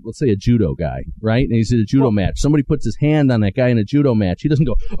let's say a judo guy, right? And he's in a judo match. Somebody puts his hand on that guy in a judo match. He doesn't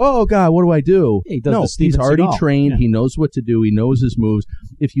go, "Oh God, what do I do?" He does he's already trained. Yeah. He knows what to do. He knows his moves.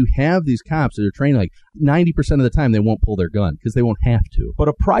 If you have these cops that are trained, like 90% of the time, they won't pull their gun because they won't have to. But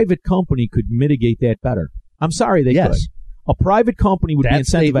a private company could mitigate that better. I'm sorry, they could. A private company would be incentivized. That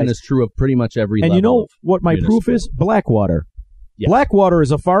statement is true of pretty much every level. And you know what my proof is? Blackwater. Yes. Blackwater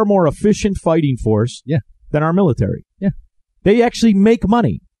is a far more efficient fighting force than our military. Yeah. They actually make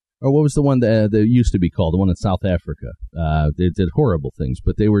money. Or what was the one that used to be called? The one in South Africa. They did horrible things,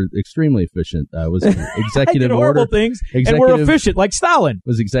 but they were extremely efficient. Was it executive order? Horrible things, and were efficient, like Stalin.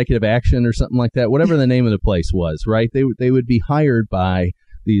 Was executive action or something like that? Whatever the name of the place was, right? They would be hired by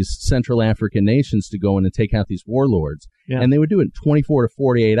these Central African nations to go in and take out these warlords. Yeah. And they would do it in 24 to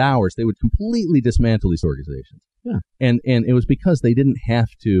 48 hours. They would completely dismantle these organizations. Yeah. And it was because they didn't have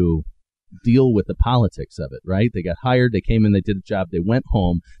to deal with the politics of it, right? They got hired, they came in, they did a job, they went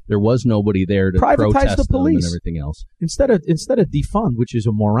home. There was nobody there to protest the police them and everything else. Instead of defund, which is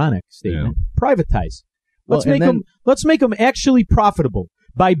a moronic statement, privatize. Let's make them actually profitable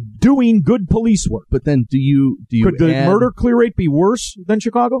by doing good police work. But then could the murder clear rate be worse than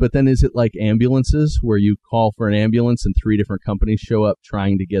Chicago? But then is it like ambulances where you call for an ambulance and 3 different companies show up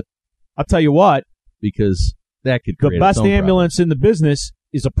trying to get... I'll tell you what. Because that could create the best ambulance in the business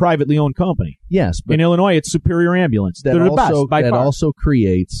is a privately owned company. Yes. But in Illinois, it's Superior Ambulance. They're the best by far. That also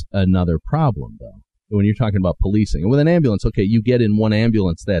creates another problem, though, when you're talking about policing. And with an ambulance, okay, you get in one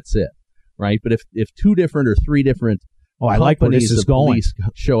ambulance, that's it, right? But if 2 different or 3 different I like where this is going.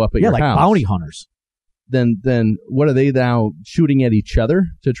 Show up at your house. like bounty hunters. then what are they now shooting at each other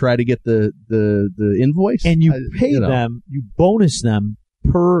to try to get the invoice? And you pay them, you bonus them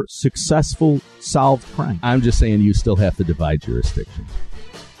per successful solved crime. I'm just saying you still have to divide jurisdictions.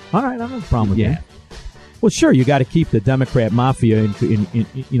 All right, I don't have a problem with that. Well, sure, you got to keep the Democrat mafia in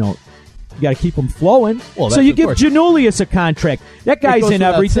you got to keep them flowing. Well, so you give Janulius a contract. That guy's in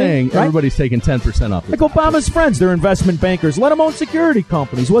everything. Right? Everybody's taking 10% off. Like Obama's friends, they're investment bankers. Let them own security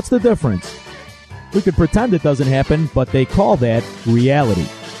companies. What's the difference? We could pretend it doesn't happen, but they call that reality.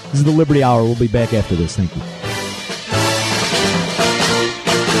 This is the Liberty Hour. We'll be back after this. Thank you.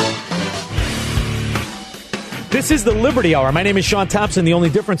 This is the Liberty Hour. My name is Sean Thompson. The only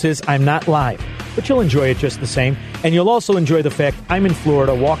difference is I'm not live, but you'll enjoy it just the same. And you'll also enjoy the fact I'm in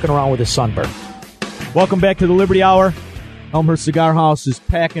Florida walking around with a sunburn. Welcome back to the Liberty Hour. Elmhurst Cigar House is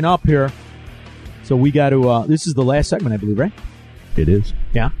packing up here. So we got to, this is the last segment, I believe, right? It is.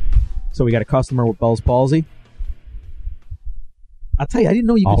 Yeah. So we got a customer with Bell's palsy. I'll tell you, I didn't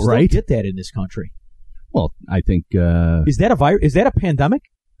know you could still get that in this country. Well, I think... Is that a virus? Is that a pandemic?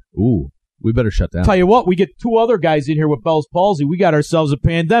 Ooh, we better shut down. Tell you what, we get 2 other guys in here with Bell's palsy. We got ourselves a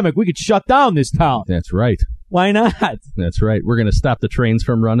pandemic. We could shut down this town. That's right. Why not? That's right. We're going to stop the trains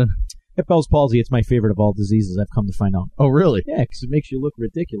from running. At Bell's palsy, it's my favorite of all diseases, I've come to find out. Oh, really? Yeah, because it makes you look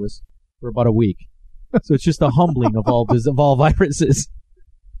ridiculous for about a week. So it's just a humbling of all viruses.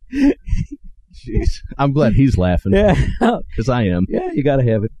 Jeez. I'm glad he's laughing. Yeah. Because I am. Yeah, you got to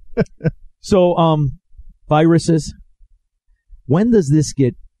have it. So, viruses, when does this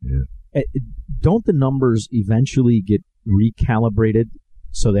get... Yeah. Don't the numbers eventually get recalibrated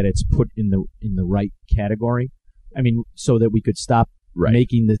so that it's put in the right category? I mean, so that we could stop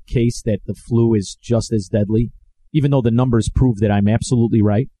making the case that the flu is just as deadly, even though the numbers prove that I'm absolutely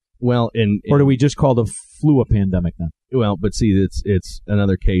right? Well, or do we just call the flu a pandemic then? Well, but see, it's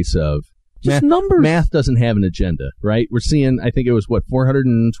another case of just numbers. Math doesn't have an agenda, right? We're seeing, I think it was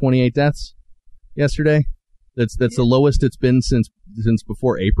 428 deaths yesterday. That's the lowest it's been since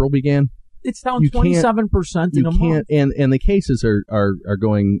before April began. It's down 27% in a month. And the cases are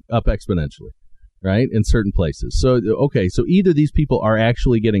going up exponentially, right? In certain places. So so either these people are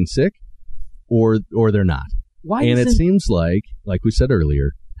actually getting sick, or they're not. Why? And it seems like we said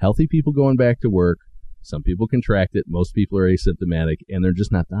earlier, healthy people going back to work. Some people contract it. Most people are asymptomatic, and they're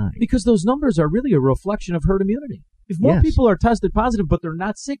just not dying. Because those numbers are really a reflection of herd immunity. If more people are tested positive, but they're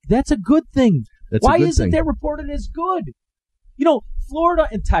not sick, that's a good thing. Why isn't that reported as good? You know, Florida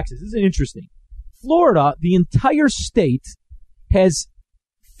and Texas, this is interesting. Florida, the entire state, has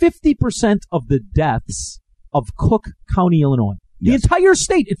 50% of the deaths of Cook County, Illinois. The entire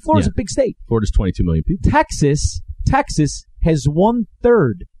state. Florida's a big state. Florida's 22 million people. Texas has 1/3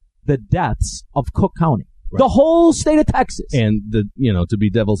 the deaths of Cook County. Right. The whole state of Texas. And to be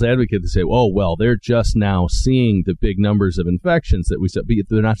devil's advocate, to say, oh, well, they're just now seeing the big numbers of infections that we saw, but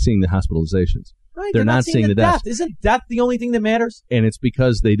they're not seeing the hospitalizations. Right, they're not seeing the death. Isn't death the only thing that matters? And it's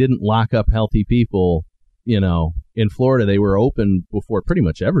because they didn't lock up healthy people. In Florida, they were open before pretty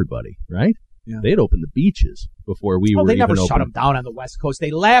much everybody, right? Yeah. They'd opened the beaches before we were even open. They never shut them down on the West Coast. They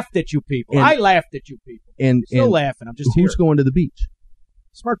laughed at you people. I laughed at you people. I'm still laughing. I'm just who's going to the beach?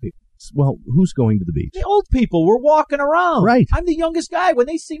 Smart people. Well, who's going to the beach? The old people. We're walking around. Right. I'm the youngest guy. When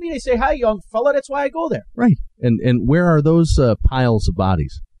they see me, they say, "Hi, young fella." That's why I go there. Right. And where are those piles of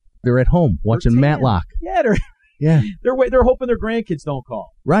bodies? They're at home watching Matlock. Yeah, they're hoping their grandkids don't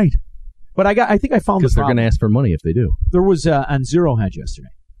call. Right. But I think I found because they're going to ask for money if they do. There was on Zero Hedge yesterday.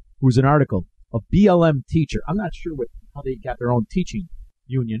 There was an article. A BLM teacher. I'm not sure how they got their own teaching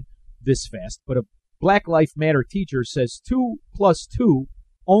union this fast, but a Black Lives Matter teacher says 2 + 2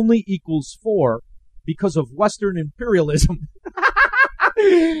 only equals 4 because of Western imperialism.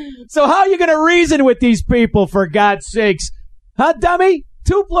 So how are you going to reason with these people, for God's sakes? Huh, dummy?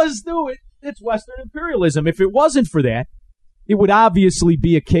 2 + 2, it's Western imperialism. If it wasn't for that, it would obviously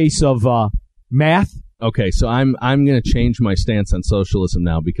be a case of math. Okay, so I'm going to change my stance on socialism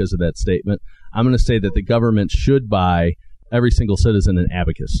now because of that statement. I'm going to say that the government should buy every single citizen an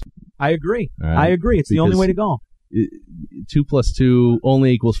abacus. I agree. Right? I agree. It's the only way to go. 2 + 2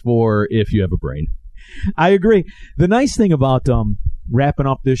 only equals 4 if you have a brain. I agree. The nice thing about wrapping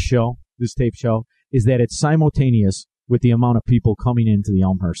up this tape show, is that it's simultaneous with the amount of people coming into the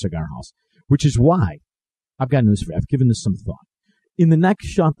Elmhurst Cigar House, which is why I've got news for you. I've given this some thought. In the next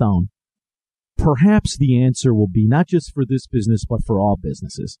shutdown, perhaps the answer will be not just for this business, but for all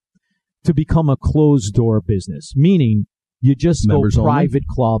businesses, to become a closed-door business, meaning you just members go private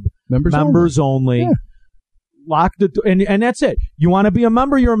only. Club, members only. Yeah. Lock the door, and that's it. You want to be a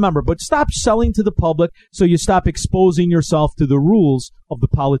member, you're a member, but stop selling to the public so you stop exposing yourself to the rules of the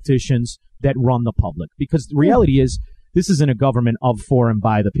politicians, that run the public. Because the reality is, this isn't a government of, for, and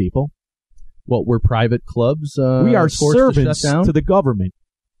by the people. Well, we're private clubs. We are servants to the government.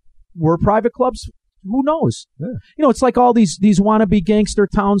 We're private clubs. Who knows? Yeah. You know, it's like all these wannabe gangster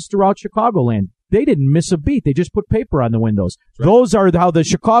towns throughout Chicagoland. They didn't miss a beat. They just put paper on the windows. Right. Those are how the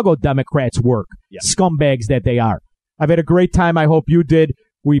Chicago Democrats work. Yeah. Scumbags that they are. I've had a great time. I hope you did.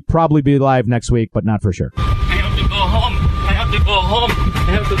 We probably be live next week, but not for sure. I have to go home. I have to go home.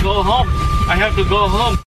 I have to go home. I have to go home.